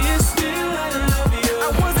love you, still I love you. I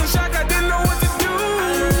wasn't shocked, I didn't know what to do.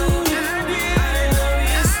 I love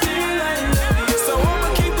you, still I love you. So I'ma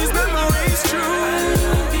keep these memories true.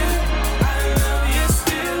 I love you,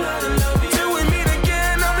 still I love you. Till we meet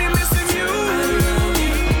again, I'll be missing you.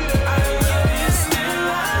 I love you, still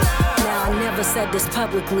I love you. Now I never said this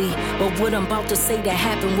publicly, but what I'm about to say that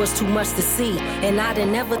happened was too much to see. And I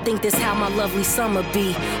didn't ever think this how my lovely summer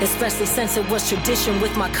be. Especially since it was tradition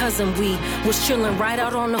with my cousin. We was chilling right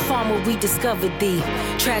out on the farm where we discovered thee.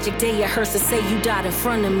 Tragic day it hurts to say you died in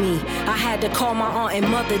front of me. I had to call my aunt and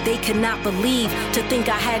mother, they could not believe. To think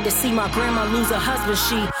I had to see my grandma lose her husband.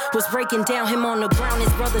 She was breaking down, him on the ground,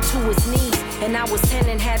 his brother to his knees. And I was 10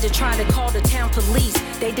 and had to try to call the town police.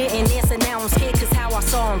 They didn't answer, now I'm scared cause how I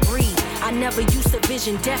saw him breathe. I never used to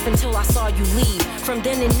vision death until I saw you leave. From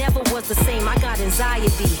then it never was the same, I got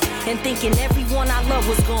anxiety. And thinking everyone I love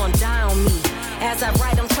was gonna die on me. As I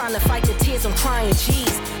write, I'm trying to fight the tears, I'm crying,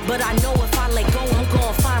 geez. But I know if I let go, I'm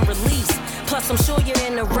gonna find release. Plus, I'm sure you're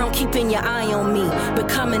in the realm, keeping your eye on me.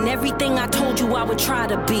 Becoming everything I told you I would try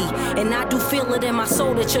to be. And I do feel it in my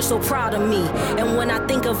soul that you're so proud of me. And when I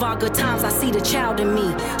think of our good times, I see the child in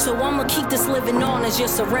me. So I'ma keep this living on as you're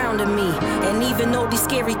surrounding me. And even though these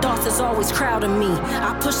scary thoughts is always crowding me,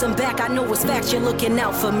 I push them back, I know it's facts, you're looking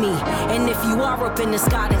out for me. And if you are up in the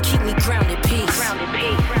sky, then keep me grounded, peace.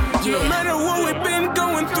 Yeah. No matter what we've been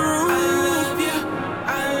going through,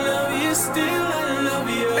 I love you still, I love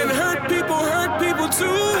you. And hurt people too.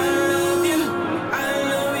 I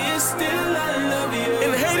love you still, I love you.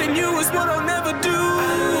 And hating you is what I'll never do.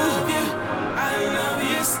 I love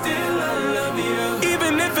you still, I love you.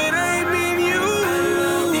 Even if it ain't me and you.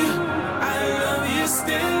 I love you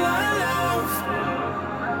still, I love.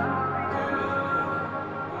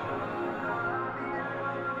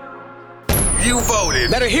 You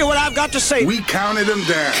voted. Better hear what I've got to say. We counted them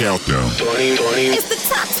down. Countdown. 2020. It's the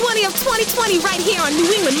top 20 of 2020 right here on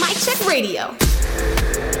New England Mic Check Radio.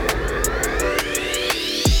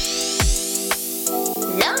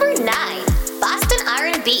 Number 9, Boston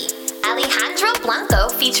R&B, Alejandro Blanco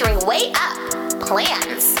featuring Way Up,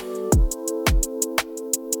 Plans.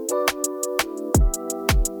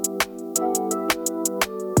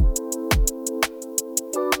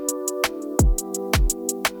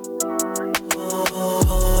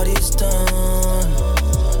 Party's done.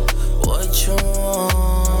 What you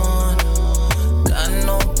want? Got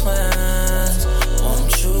no plans.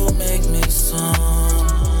 Won't you make me some?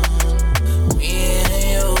 Me and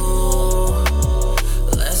you,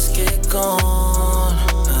 let's get gone.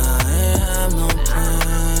 I ain't have no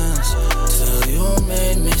plans till you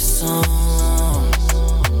made me some.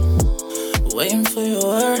 Waiting for your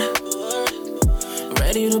word,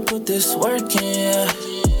 ready to put this work in, yeah.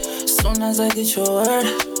 Soon as I get your word,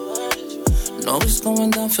 know it's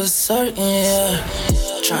going down for certain, yeah.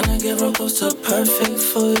 Tryna get real close to perfect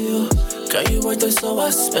for you. Girl, you worth it, so I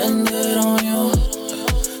spend it on you.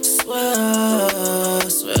 Swear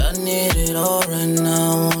I need it all right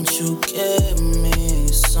now. Won't you give me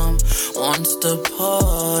some? Once the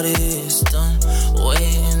party's done,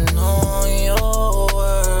 waiting on your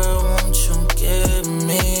word. Won't you give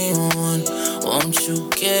me one? Won't you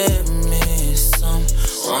give me some?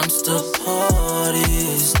 Once the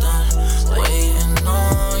party's done, waiting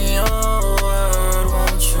on your word.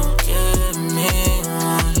 Won't you give me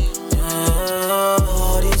one? Yeah.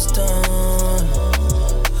 Party's done.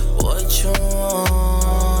 What you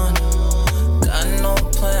want? Got no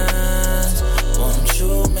plans. Won't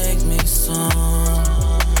you make me some?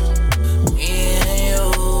 Me and you,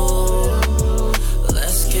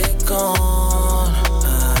 let's get gone.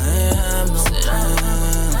 I ain't have no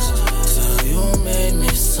plans till you made me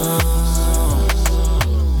some.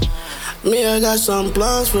 Me, I got some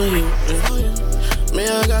plans for you. Me,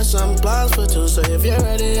 I got some plans for two. So if you're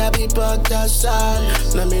ready, I'll be parked outside.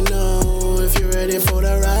 Let me know if you're ready for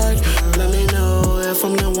the ride. Let me know if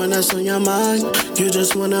I'm the one that's on your mind. You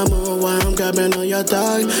just wanna move while I'm grabbing on your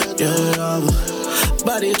thigh. Yeah,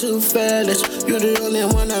 body too fearless. You the only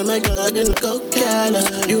one that make a didn't go careless.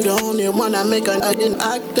 You the only one that make a didn't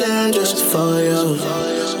act just for you.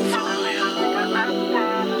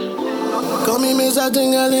 Call me Mr.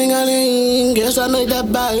 Ting-a-ling-a-ling. Guess I make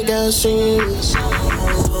that bad girl sing.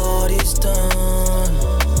 Party's done.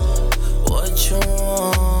 What you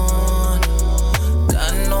want?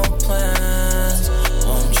 Got no plans.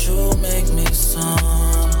 Won't you make me some?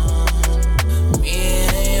 Me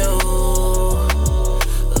and you,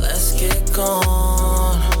 let's get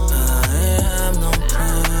gone. I ain't have no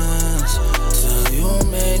plans till you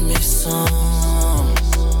made me some.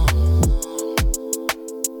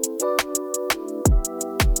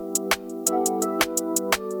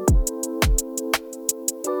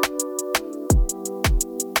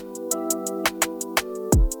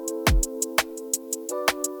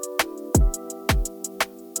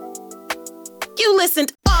 You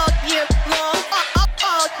listened all year long,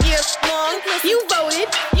 all year long. You voted,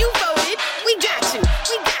 we got you.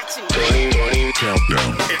 2020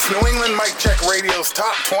 Countdown. It's New England Mic Check Radio's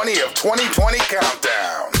Top 20 of 2020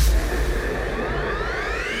 Countdown.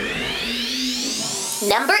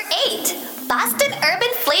 Number 8, Boston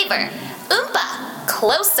Urban Flavor, Oompa,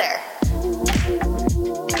 Closer.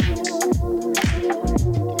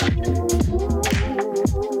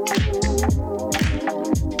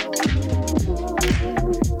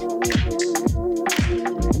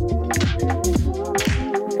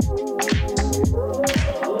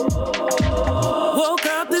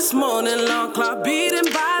 This morning, long clock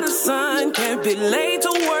beating by the sun. Can't be late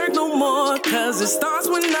to work no more, cause it starts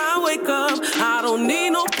when I wake up. I don't need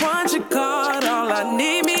no punch card.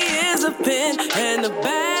 need me is a pen and a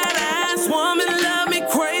badass woman love me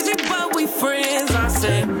crazy, but we friends. I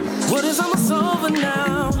said, what is I'm a solver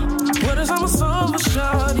now? What is I'm a solver,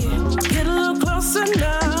 shorty? Get a little closer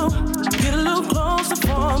now. Get a little closer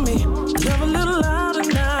for me. Love a little louder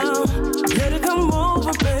now. Let it come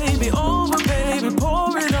over, baby,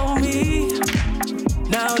 pour it on me.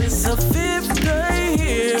 Now it's the 5th day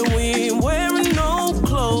here, we ain't wearing no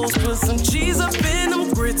clothes. Put some cheese up in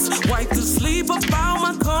them grits, wipe the sleep about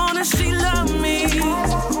my corner, she love me.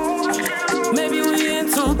 Maybe we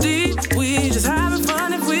in too deep, we just having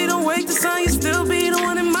fun. If we don't wake the sun, you still be the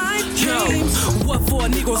one in my dreams. What for a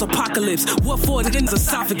Negro's apocalypse? What for the end's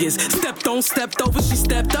esophagus? Stepped on, stepped over, she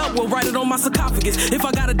stepped up. We'll write it on my sarcophagus. If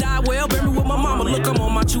I gotta die, well, bury me with my mama. Look, I'm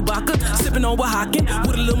on my Chewbacca, sipping on Oaxacan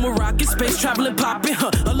with a little Moroccan, space traveling, popping,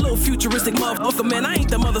 a little futuristic motherfucker, man. I ain't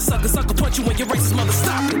the mother sucker, punch you when your racist mother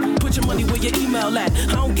stop it. Put your money where your email at.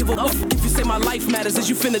 I don't give a fuck if you say my life matters. Is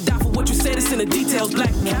you finna die for what you said? It's in the details.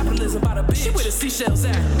 Black capitalism by the bitch. She where the seashells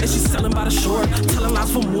at, and she's selling by the shore, telling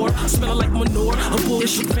lies for more, smelling like manure. A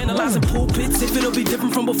bullshit, vandalizing pulpits. If it'll be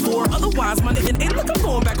different from before, otherwise, my nigga, hey, look, I'm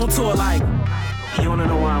going back on tour like. You wanna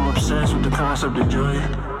know why I'm obsessed with the concept of joy?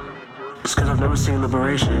 It's cause I've never seen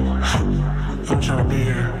liberation. I'm trying to be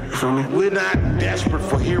here, you feel me? We're not desperate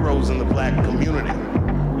for heroes in the black community.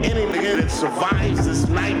 Any nigga that survives this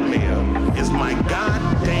nightmare is my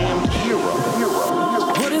goddamn hero.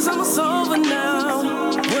 What is I'm a solver now?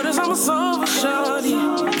 What is I'm a solver, shorty?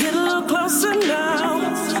 Get a little closer now.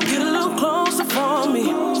 Get a little closer for me.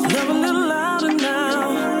 Love a little louder now.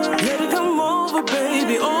 Let it come over,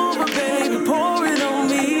 baby, pour it on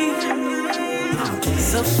me.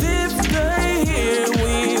 It's the 5th day here,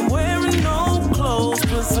 we ain't wearing no clothes.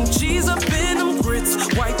 Put some cheese up in them grits,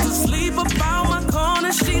 wipe the sleep about my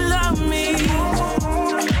corner, she love me.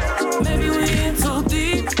 Maybe we in too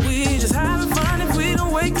deep, we just having fun. If we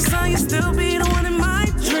don't wake the sun, you still be the one in my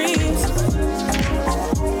dreams.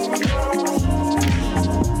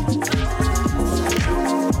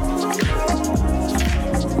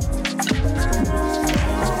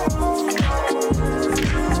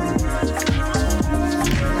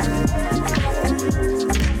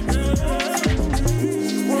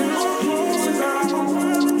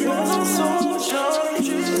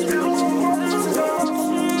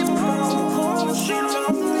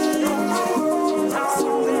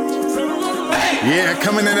 Yeah,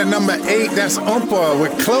 coming in at number 8, that's Oompa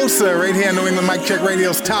with Closer right here on New England Mic Check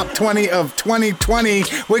Radio's Top 20 of 2020.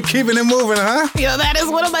 We're keeping it moving, huh? Yo, that is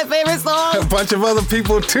one of my favorite songs. A bunch of other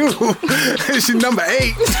people, too. She's number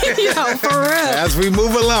 8. Yo, for real. As we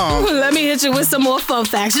move along. Let me hit you with some more fun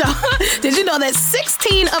facts, y'all. Did you know that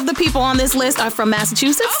 16 of the people on this list are from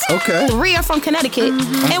Massachusetts? Okay. 3 are from Connecticut,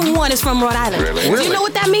 and 1 is from Rhode Island. Really? Do you know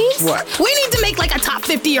what that means? What? We need to make like a top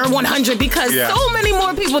 50 or 100 because so many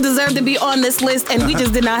more people deserve to be on this list, and we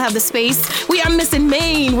just did not have the space. We are missing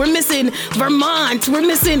Maine. We're missing Vermont. We're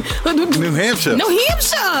missing New Hampshire.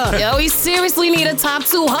 Yo, we seriously need a top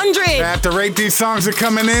 200. At the rate these songs are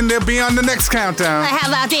coming in, they'll be on the next countdown. How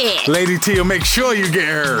about that? Lady T will make sure you get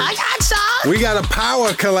heard. I got y'all. We got a power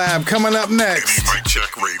collab coming up next. Mic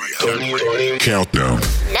Check Radio. Countdown.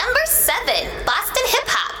 Number 7, Boston Hip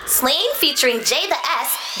Hop. Slain featuring Jay the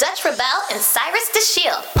S, Dutch Rebel, and Cyrus the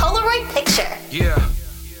Shield. Polaroid Picture. Yeah.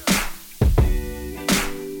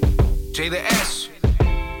 Jay the S,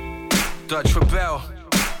 Dutch Rebel.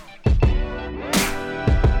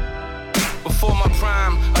 Before my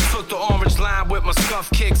prime, I took the orange line with my scuff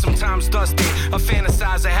kick, sometimes dusty. I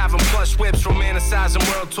fantasize of having plush whips, romanticizing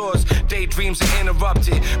world tours. Daydreams are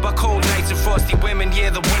interrupted by cold nights and frosty women.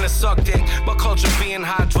 Yeah, the winter sucked it. My culture being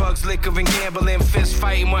hot drugs, liquor and gambling, fist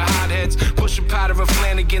fighting with hotheads, pushing powder of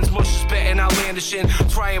Flanagan's, mushes betting outlandish and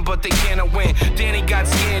trying, but they cannot win. Danny got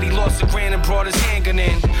scared, he lost a grand and brought his handgun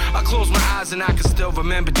in. I closed my eyes and I can still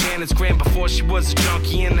remember Janet's grand before she was a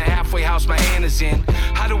junkie in the halfway house my Anna's in.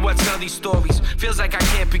 How do I tell these stories? Feels like I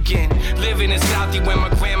can't begin. Living in Southie when my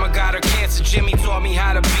grandma got her cancer. Jimmy taught me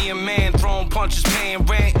how to be a man, throwing punches, paying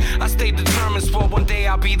rent. I stayed determined, swore one day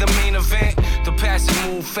I'll be the main event. The past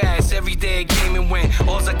it moved fast, every day it came and went.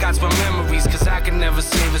 All I got's my memories, cause I can never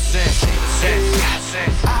save a cent.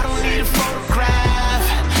 I don't need a photograph,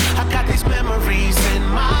 I got these memories in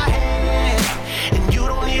my head. And you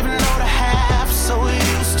don't even know the half, so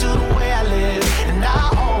used to the way I live. And I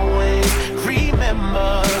always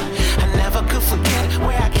remember, I never could forget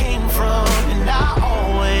where I came from. And I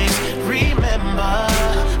always remember,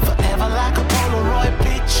 forever like a Polaroid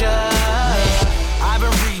picture. I've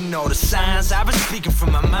been reading all the signs, I've been speaking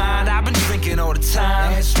from my mind, I've been drinking all the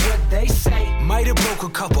time. That's what they say. Might have broke a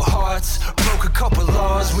couple hearts, broke a couple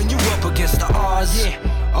laws when you up against the odds.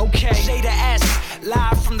 Yeah, okay. Jay the S,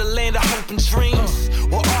 in dreams.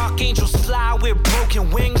 Or archangels fly with broken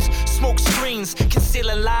wings. Smoke screens,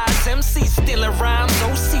 concealing lies. MCs stealing rhymes,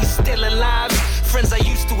 OCs stealing lives. Friends I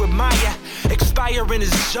used to admire, expiring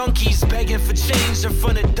as junkies, begging for change in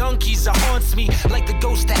front of donkeys. It haunts me like the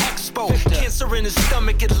ghost of Expo. Cancer in his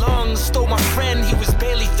stomach and lungs. Stole my friend, he was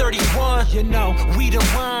barely 31. You know, weed and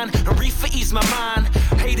wine, and reefer ease my mind.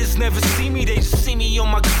 Haters never see me, they just see me on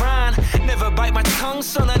my grind. Never bite my tongue,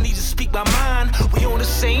 son, I need to speak my mind. We on the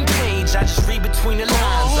same page, I just read between the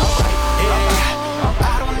lines.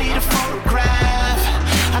 I don't need a photograph.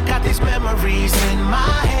 I got these memories in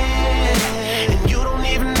my head, and you don't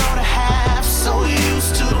even know the half. So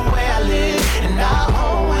used to the way I live, and I'll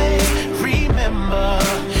always remember.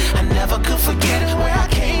 I never could forget where I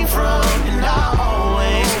came from, and I'll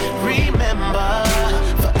always remember.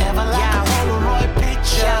 Forever like a Polaroid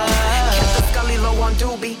picture. Kept the Scully low on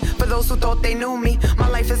doobie. For those who thought they knew me, my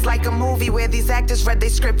life is like a movie where these actors read their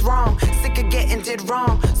script wrong. Sick of getting did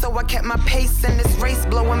wrong, so I kept my pace in this race,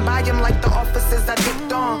 blowing by them like the officers I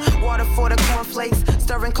dipped on. Water for the cornflakes,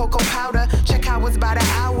 stirring cocoa powder. Check how it's by the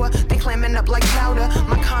hour, they clamming up like chowder.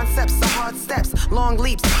 My concepts are hard steps, long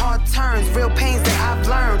leaps, hard turns, real pains that I've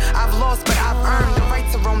learned. I've lost, but I've earned the right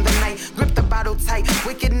to roam the night. Grip the bottle tight,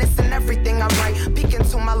 wickedness in everything I write. Peek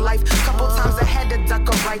into my life, couple times I had to duck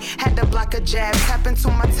a right, had to block a jab, tap into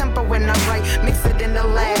my temper when I write, mix it in the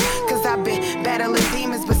lab. Cause I've been battling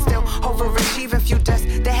demons, but still overachieving. Few deaths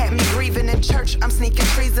that had me grieving in church. I'm sneaking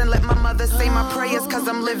treason, let my mother say my prayers, cause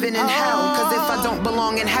I'm living in hell. Cause if I don't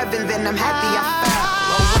belong in heaven, then I'm happy I fell.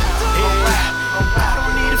 I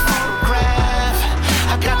don't need a photograph.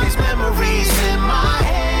 I got these memories in my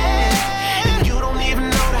head, and you don't even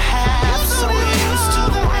know the half. So used to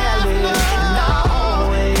the way I live, and I'll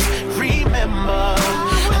always remember.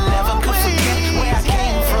 I never could forget where I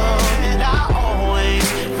came from, and I'll always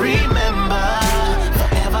remember.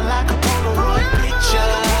 Forever like a Polaroid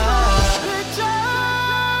picture.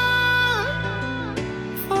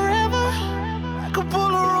 Forever like a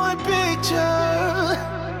Polaroid picture.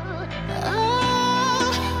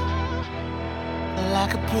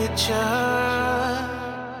 Like a picture.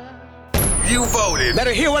 You voted.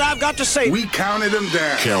 Better hear what I've got to say. We counted them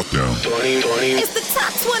down. Countdown. 20. It's the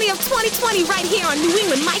top 20 of 2020 right here on New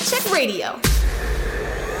England Mic Check Radio.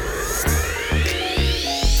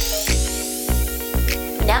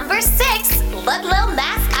 Number 6, Ludlow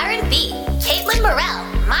Mass R&B, Caitlin Morrell,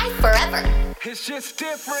 My Forever. It's just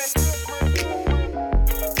different.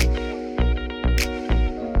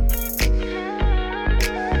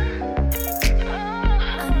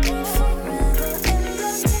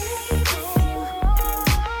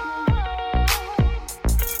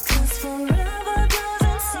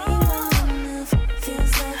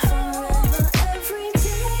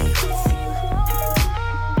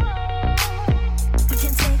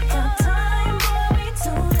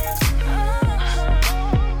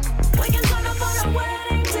 We can turn up on a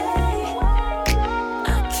wedding day.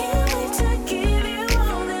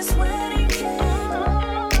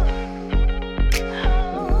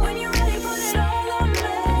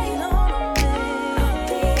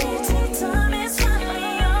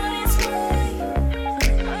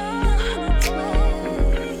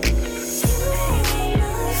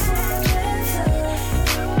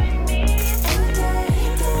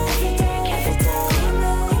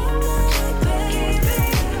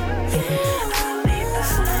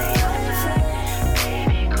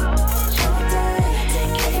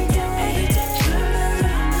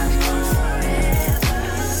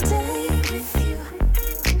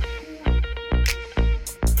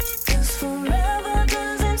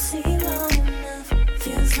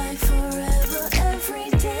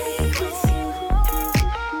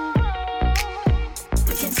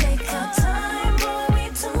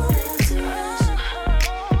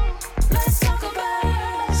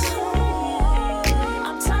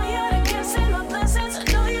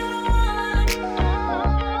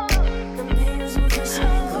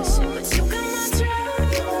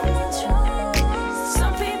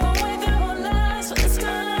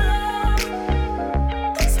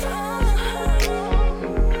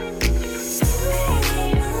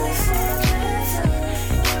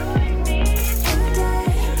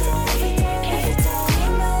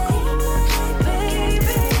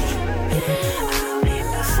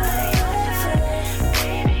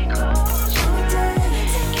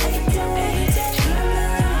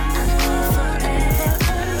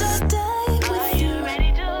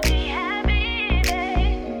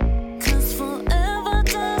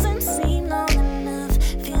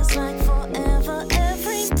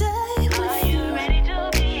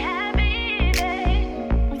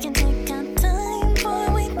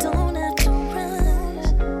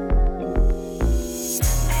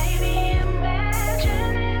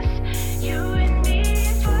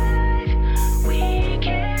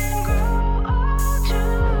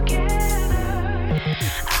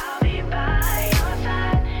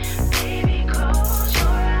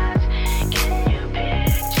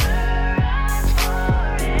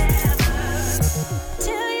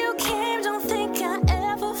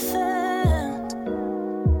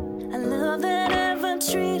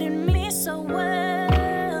 treated me so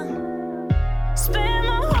well. Spent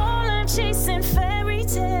my whole life chasing fairy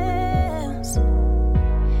tales.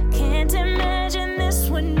 Can't imagine this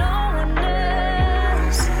with no one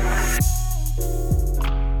else.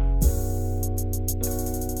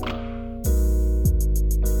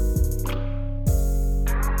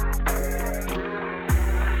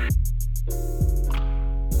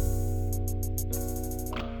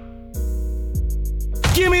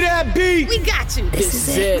 Give me that beat. We got you. This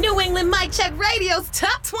is it. New England Mic Check Radio's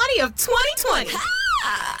Top 20 of 2020.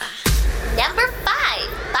 Number 5,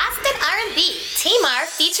 Boston R&B, T-Mar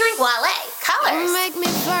featuring Wale, Colors. Don't make me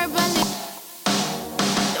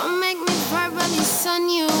verbally sun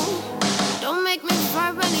you. Don't make me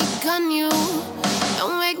verbally gun you.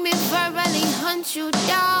 Don't make me verbally hunt you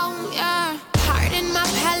down, yeah. Heart in my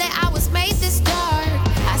palette, I was made this dark.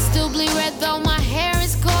 I still bleed red though my hair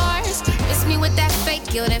is coarse. Miss me with that fake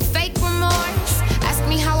guilt and fake remorse. Ask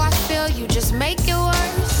me how I feel, you just make it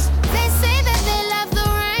worse. They say that they love the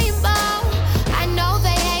rainbow. I know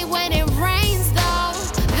they hate when it rains though.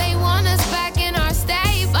 They want us back in our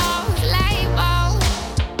stable, label.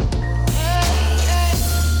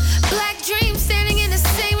 Black dreams standing in the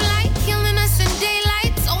same light, killing us in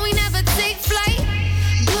daylight, so we never take flight.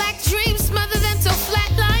 Black dreams smother them till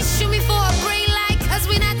flatline. Shoot me for a brain light, cause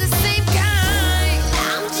we not the same kind.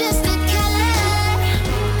 I'm just a killer.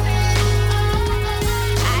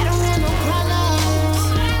 I don't want no problems.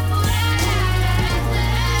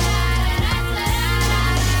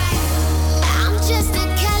 I'm just a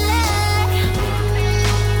killer.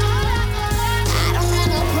 I don't want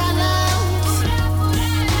no problems.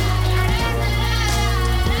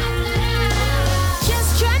 Just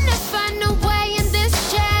trying to find a way in this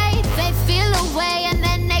shade. They feel a way and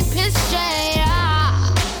then they piss shade.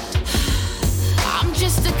 I'm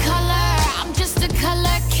just a color, I'm just a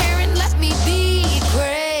color. Karen, let me be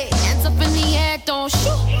gray. Hands up in the air, don't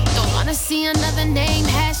shoot. Don't wanna see another name,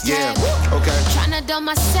 hashtag. Yeah, okay. Tryna dumb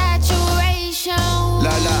my saturation.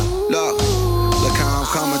 Look how I'm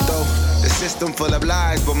coming through. The system full of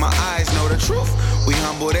lies, but my eyes know the truth. We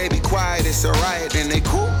humble, they be quiet, it's a riot, and they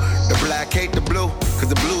cool. The black hate the blue, cause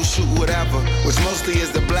the blue shoot whatever. Which mostly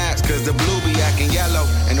is the blacks, cause the blue be acting yellow.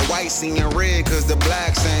 And the white seeing red, cause the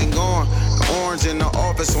blacks ain't gone. The orange in the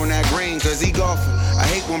office on that green, cause he golfing. I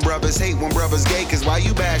hate when brothers gay, cause why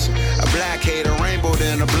you bashing? A black hate a rainbow,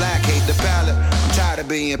 then a black hate the palette. I'm tired of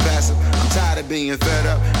being passive, I'm tired of being fed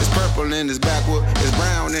up. It's purple in this backwood, it's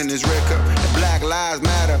brown in this red cup. The black lives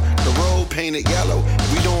matter, the road painted yellow.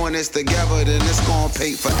 If we doing this together, then it's gonna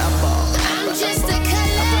pay forever. I'm just a color.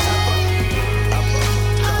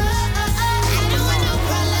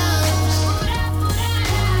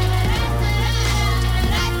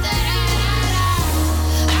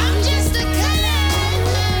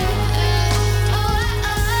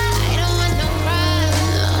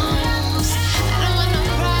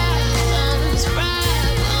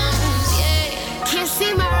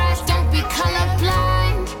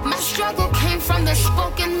 From the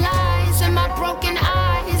spoken lies and my broken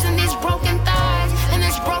eyes and these broken thighs and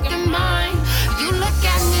this broken mind. You look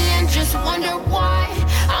at me and just wonder why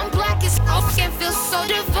I'm black as fuck and feel so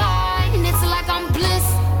divine. It's like I'm bliss.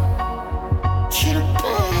 Kid a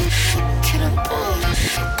bush,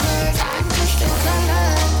 cause I'm just a color.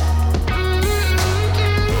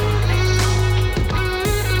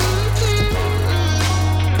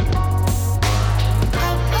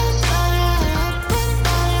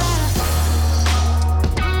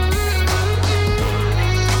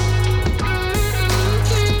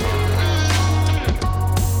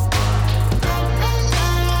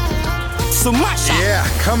 Yeah,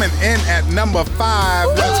 coming in at number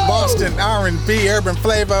 5, that's Boston R&B Urban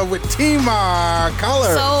Flavor with T-Mar,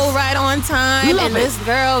 Colors. So right on time, and this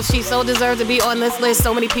girl, she so deserves to be on this list.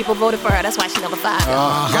 So many people voted for her. That's why she's number 5.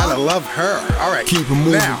 Gotta love her. All right, keep it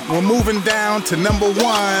moving. Now we're moving down to number 1.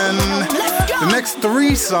 The next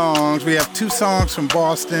 3 songs, we have 2 songs from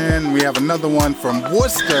Boston. We have another one from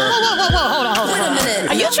Worcester. Whoa, hold on. Wait a minute.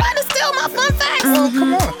 Are you trying to steal my fun facts? Oh,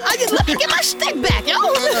 come on. Let me get my shtick back, yo.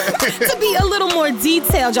 To be a little more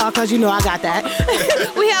detailed, y'all, because you know I got that.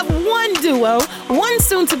 We have one duo, one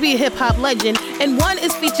soon-to-be hip-hop legend, and one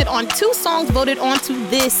is featured on 2 songs voted onto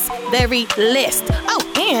this very list. Oh,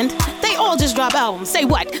 and they all just drop albums. Say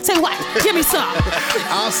what? Give me some.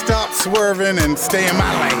 I'll stop swerving and stay in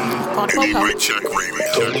my lane. Mic Check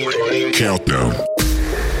Radio. Countdown.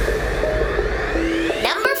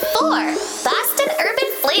 Number 4, Boston Urban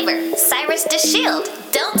Flavor, Cyrus the Shield,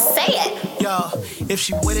 Don't Say It. Yo, if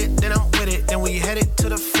she with it, then I'm with it. Then we headed to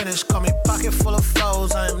the finish. Call me pocket full of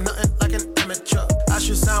flows. I am nothing like an amateur. I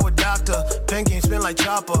should sign with Doctor. Pen game spin like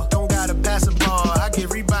Chopper. Don't gotta pass the ball. I get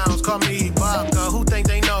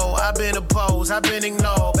I've been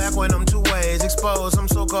ignored. Back when I'm 2 ways exposed, I'm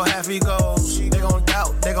so-called half egos. They gon'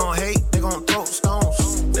 doubt, they gon' hate, they gon' throw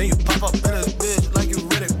stones. Then you pop up in this bitch like you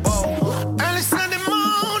Riddick Bowe. Early Sunday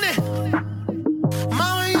morning,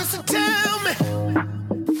 mama used to tell me,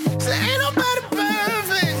 say ain't nobody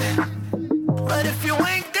perfect, but if you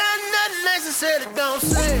ain't got nothing nice to say, it don't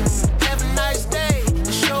say it. Have a nice day,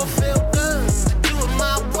 the show feel good, do it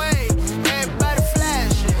my way. Everybody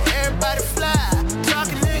flashing, everybody fly.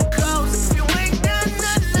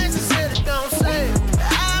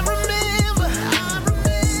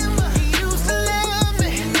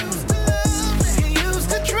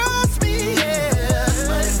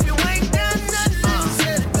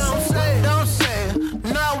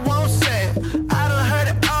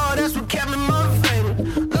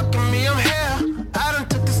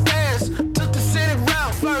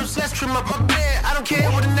 Trim up my bed, I don't care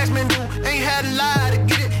what the next man do. Ain't had a lie to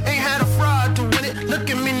get it, ain't had a fraud to win it. Look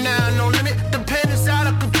at me now, no limit. Dependence out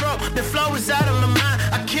of control, the flow is out of my mind.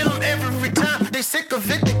 I kill them every time. They sick of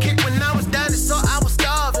it, the kick when I was down, they saw I was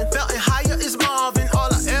starving. Felt higher is Marvin. All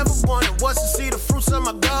I ever wanted was to see the fruits of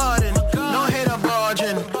my garden. No hater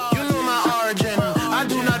barging, you know my origin. I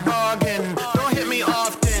do not bargain, don't hit me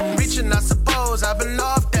often. Reaching, I suppose, I've been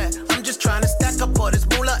off that. I'm just trying to stack up all this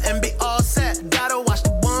moolah and be all set. Gotta watch the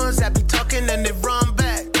that be talking and they run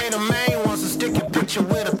back. They the main ones to stick your picture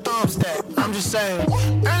with a thumbstack. I'm just saying.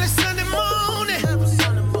 Early Sunday morning,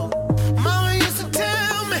 mama used to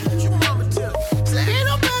tell me, say ain't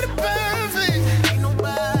nobody perfect,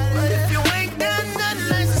 but if you ain't got nothing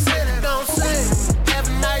nice to say, that don't say. Have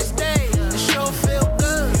a nice day, the show feel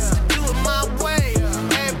good, do it my way.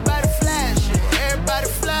 Everybody flashing, everybody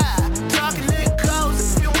fly, talking in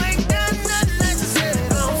close. If you ain't got nothing nice to say, that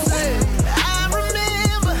don't say.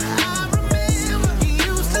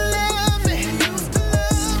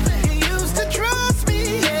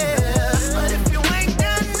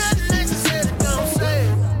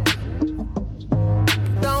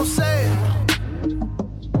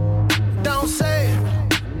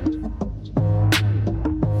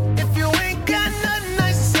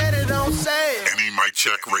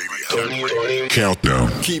 Check Radio. Countdown.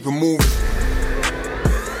 Keep it moving.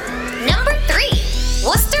 Number 3,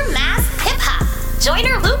 Worcester, Mass. Hip Hop.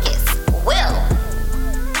 Joyner Lucas. Will.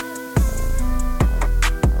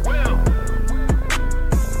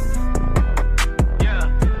 Yeah,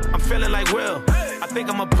 I'm feeling like Will. I think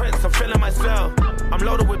I'm a prince. I'm feeling myself. I'm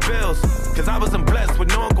loaded with bills, cause I wasn't blessed with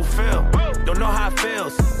no Uncle Phil. Don't know how it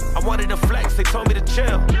feels. I wanted to flex, they told me to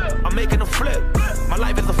chill. I'm making a flip. My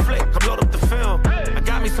life is a flick, I'm loaded up the film. I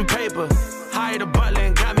got me some paper, hired a butler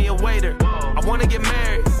and got me a waiter. I wanna get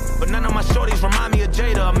married, but none of my shorties remind me of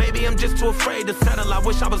Jada. Or maybe I'm just too afraid to settle. I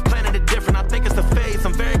wish I was planning it different. I think it's a phase,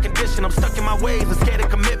 I'm very conditioned. I'm stuck in my ways, I'm scared of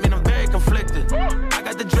commitment. I'm very conflicted. I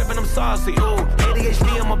got the drip and I'm saucy, ooh.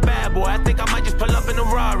 ADHD, I'm a bad boy. I think I might just pull up in a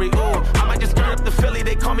Rari, ooh. I might just turn up the Philly,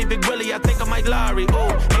 they call me Big Willie. I think I might Larry,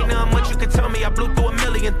 ooh. Ain't nothing much you can tell me. I blew through a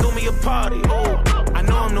million, threw me a party, ooh. I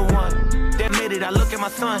know I'm the one. Admit it, I look at my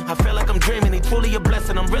son, I feel like I'm dreaming. He truly a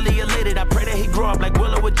blessing, I'm really elated. I pray that he grow up like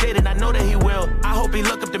Willow with Jaden. I know that he will. I hope he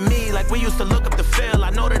look up to me like we used to look up to Phil. I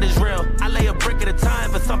know that it's real. I lay a brick at a time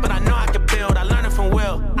for something I know I can build. I learned it from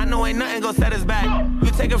Will. I know ain't nothing gon' set us back. You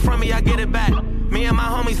take it from me, I get it back. Me and my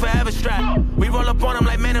homies forever strapped. We roll up on them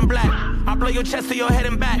like Men in Black. I blow your chest to your head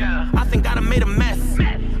and back. I think I done made a mess.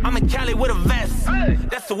 I'm in Cali with a vest.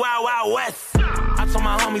 That's the Wild Wild West. I told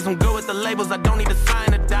my homies I'm good with the labels. I don't need to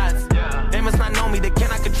sign the dots. They must not know me. They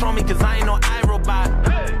cannot control me cause I ain't no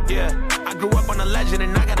iRobot. Yeah, I grew up on a legend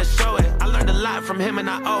and I gotta show it. I learned a lot from him and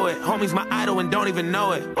I owe it. Homie's my idol and don't even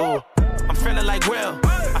know it. Ooh, I'm feeling like Will.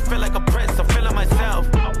 I feel like a prince. I'm feeling myself.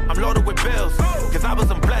 I'm loaded with bills cause I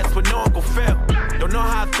wasn't blessed with no Uncle Phil. Don't know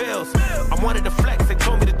how it feels. I wanted to flex. They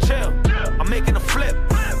told me to chill. I'm making a flip.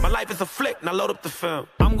 My life is a flick. Now load up the film.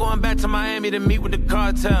 I'm going back to Miami to meet with the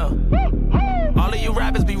cartel. All of you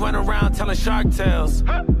rappers be running around telling shark tales.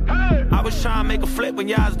 I was trying to make a flip when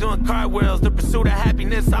y'all was doing cartwheels. The pursuit of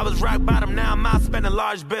happiness, I was rock bottom, now I'm out spending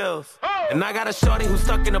large bills. And I got a shorty who's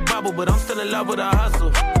stuck in a bubble, but I'm still in love with her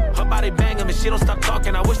hustle. Her body banging and she don't stop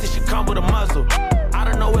talking, I wish that she come with a muzzle. I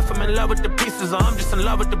don't know if I'm in love with the pieces or I'm just in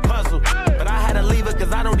love with the puzzle. But I had to leave her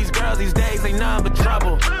cause I know these girls these days ain't nothing but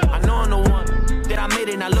trouble. I know I'm the one, that I made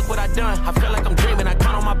it, now look what I done. I feel like I'm dreaming, I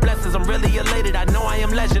count on my blessings, I'm really elated. I know I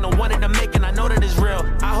am legend, I wanted to make it, I know that it's real.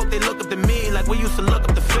 I hope they look up to me like we used to look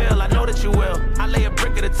up to Phil. I know that you will. I lay a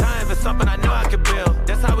brick at a time for something I know I can build.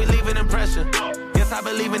 That's how we leave an impression. Yes, I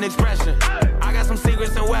believe in expression. I got some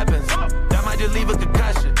secrets and weapons that might just leave a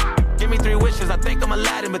concussion. Give me 3 wishes, I think I'm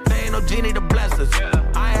Aladdin, but they ain't no genie to bless us.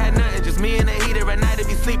 I ain't had nothing, just me and the heater at night if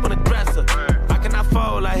you sleep on the dresser. I cannot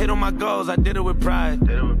fold, I hit on my goals, I did it with pride.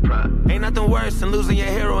 Ain't nothing worse than losing your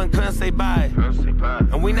hero and couldn't say bye.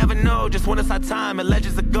 And we never know just when it's our time, and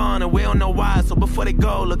legends are gone and we don't know why. So before they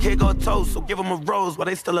go, look, here go a toast. So give them a rose while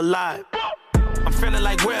they still alive. I'm feeling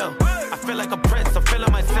like Will, I feel like a prince, I'm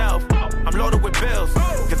feeling myself. I'm loaded with bills,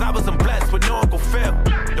 cause I wasn't blessed with no Uncle Phil.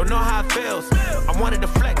 Don't know how it feels, I wanted to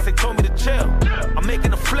flex, they told me to chill. I'm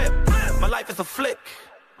making a flip, my life is a flick.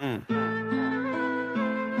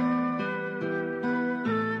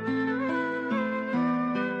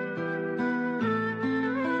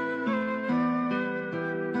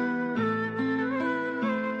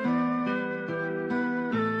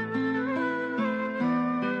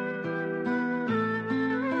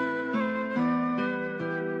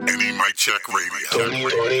 Mic Check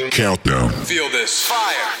Radio. Countdown. Feel this.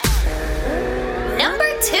 Fire. Number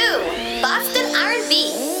 2, Boston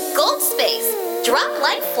R&B, Gold Space, Drop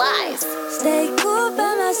Like Flies. Stay cool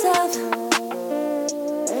by myself,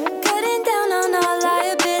 cutting down on all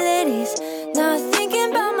liabilities, not thinking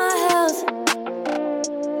about my health,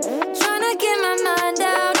 trying to get my mind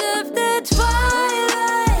out of the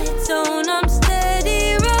twilight zone. I'm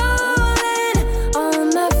steady rolling, all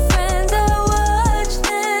my friends, I watch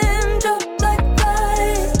them drop like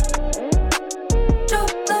flies,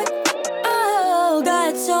 drop like, oh,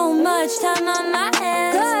 got so much time on my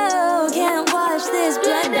hands, oh, can't watch this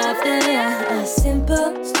blood after a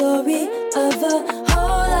simple story of a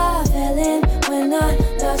hole I fell in when I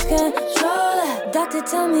lost control. Doctor,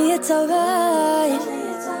 tell me it's alright.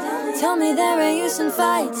 Tell me there ain't use in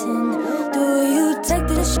fighting. Do you take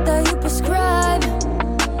the shit that you prescribe?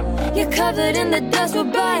 You're covered in the dust, we're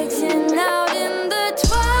biting out in the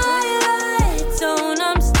twilight zone.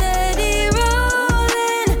 I'm steady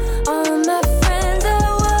rolling, all my friends, I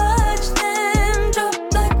watch them drop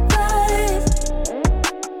like flies,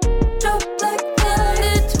 drop like flies.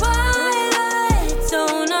 In the twilight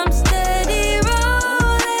zone, I'm steady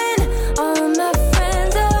rolling, all my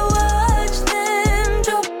friends, I watch them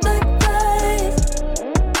drop like flies,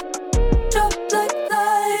 drop like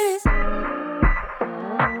flies,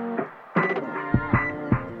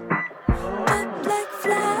 drop like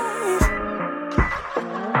flies,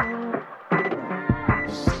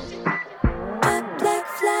 drop like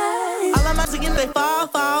flies. All I'm about to get, they fall,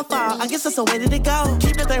 fall, fall. I guess that's the way that it go.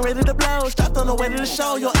 Keep that thing ready to blow. Strapped on the way to the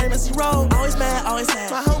show. Your aim is zero. Always mad, always sad.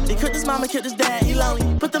 My homie, they killed his mama, killed his dad. He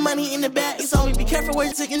lonely. Put the money in the bag. He told me, be careful where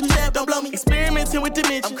you taking the jab. Don't blow me. Experimenting with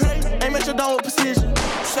dimension. I'm crazy. Aim at your dome with precision.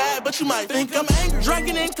 Sad, but you might think I'm angry. Drunk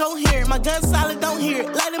and incoherent. My gun solid, don't hear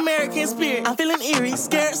it. Light American spirit. I'm feeling eerie.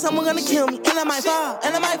 Scared someone gonna kill me. And I might fall.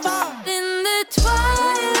 And I might fall. In the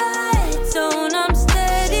twilight zone, I'm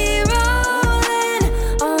steady rolling.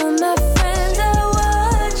 All my friends, I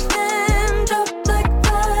watch them drop like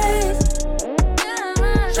flies,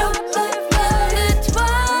 drop like flies. In the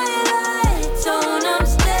twilight zone, I'm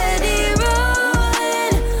steady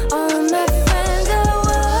rolling. All my friends, I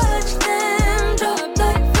watch them drop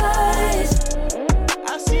like flies. I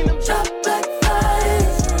seen them drop like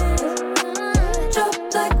flies, drop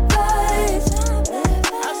like flies.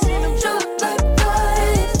 I seen them drop like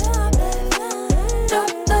flies,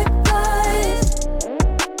 drop like flies.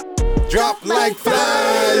 Drop like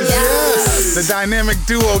flies, yes! The dynamic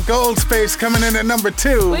duo Gold Space coming in at number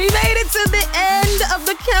 2. We made it to the end of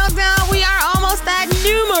the countdown. We are almost at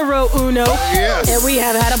numero uno. Yes. And we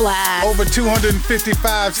have had a blast. Over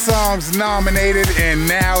 255 songs nominated, and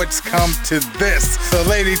now it's come to this. So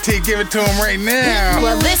Lady T, give it to him right now.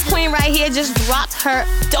 Well, this queen right here just dropped her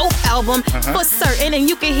dope album for certain, and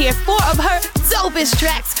you can hear 4 of her dopest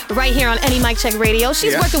tracks right here on Any Mic Check Radio.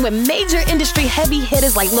 She's working with major industry heavy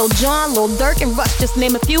hitters like Lil Jon, Lil Durk, and Rush, just to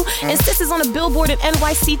name a few. And Sis is on a billboard in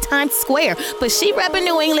NYC Times Square. But she repping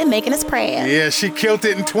New England, making us proud. Yeah, she killed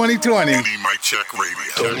it in 2020. Any Mic Check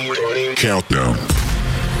Radio. Countdown.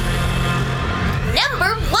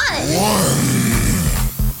 Number 1.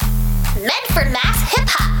 Medford Mass Hip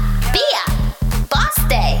Hop, Bia, Boss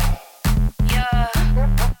Day.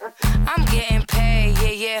 I'm getting paid,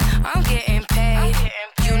 yeah, I'm getting paid.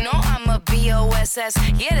 You know I'm a BOSS,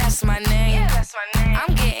 yeah, that's my name.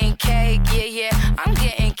 I'm getting cake, yeah, I'm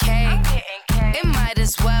getting cake. It might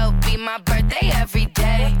as well be my birthday every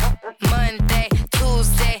day. Monday,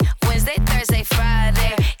 Tuesday, Wednesday, Thursday,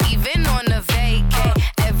 Friday. Even on the vacay,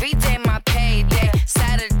 every day my payday.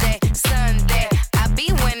 Saturday, Sunday, I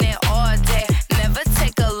be winning all day. Never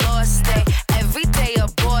take a loss day. Every day a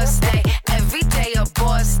boss day. Every day a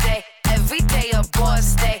boss day. Every day a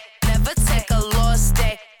boss day. Never take a loss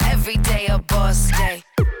day. Every day a boss day.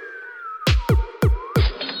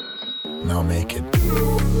 Now make it.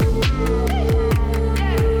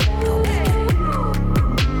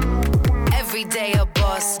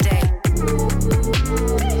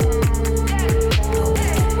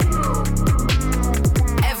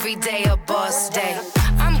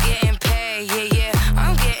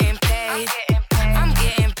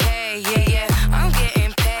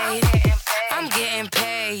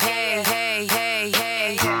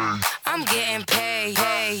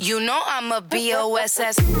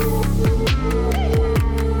 B-O-S-S.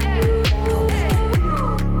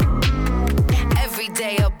 Every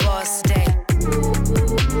day a boss day.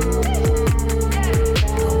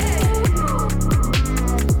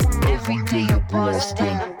 Every day a boss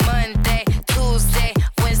day. Monday, Tuesday,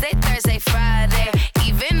 Wednesday, Thursday, Friday.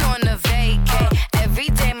 Even on the vacay. Every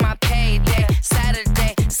day my payday.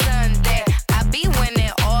 Saturday, Sunday. I be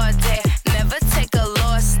winning all day. Never take a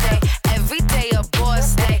loss day. Every day a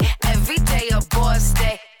boss day. Every day a boss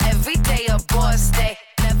day. Every day a boss day.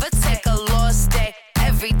 Never take a loss day.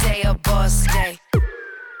 Every day a boss day.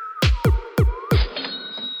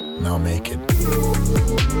 Now make it.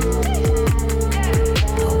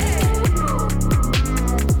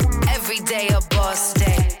 Every day a boss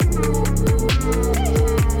day.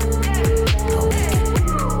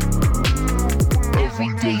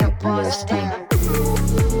 Every day a boss day.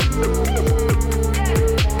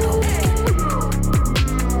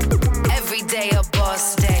 Every day a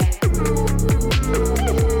boss day.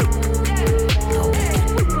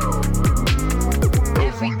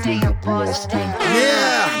 Every day a boss day.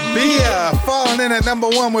 Yeah, Bia falling in at number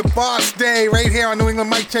 1 with Boss Day right here on New England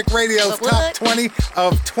Mic Check Radio's Top 20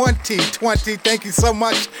 of 2020. Thank you so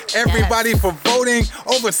much, everybody, for voting.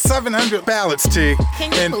 Over 700 ballots, T.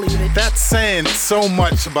 Can you believe it? That's saying so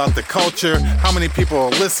much about the culture, how many people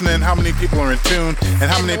are listening, how many people are in tune, and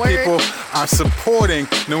how many people are supporting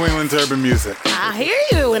New England's urban music. I hear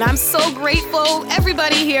you, and I'm so grateful.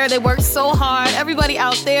 Everybody here, they worked so hard. Everybody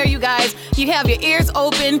out there, you guys, you have your ears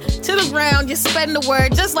open to the ground. You're spreading the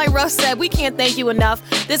word. Just like Russ said, we can't thank you enough.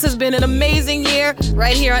 This has been an amazing year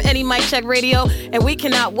right here on NE Mic Check Radio, and we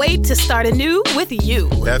cannot wait to start anew with you.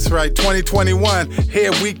 That's right, 2021,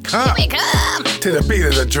 here we come. Here we come. To the beat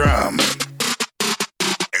of the drum.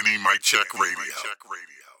 NE Mic Check Radio.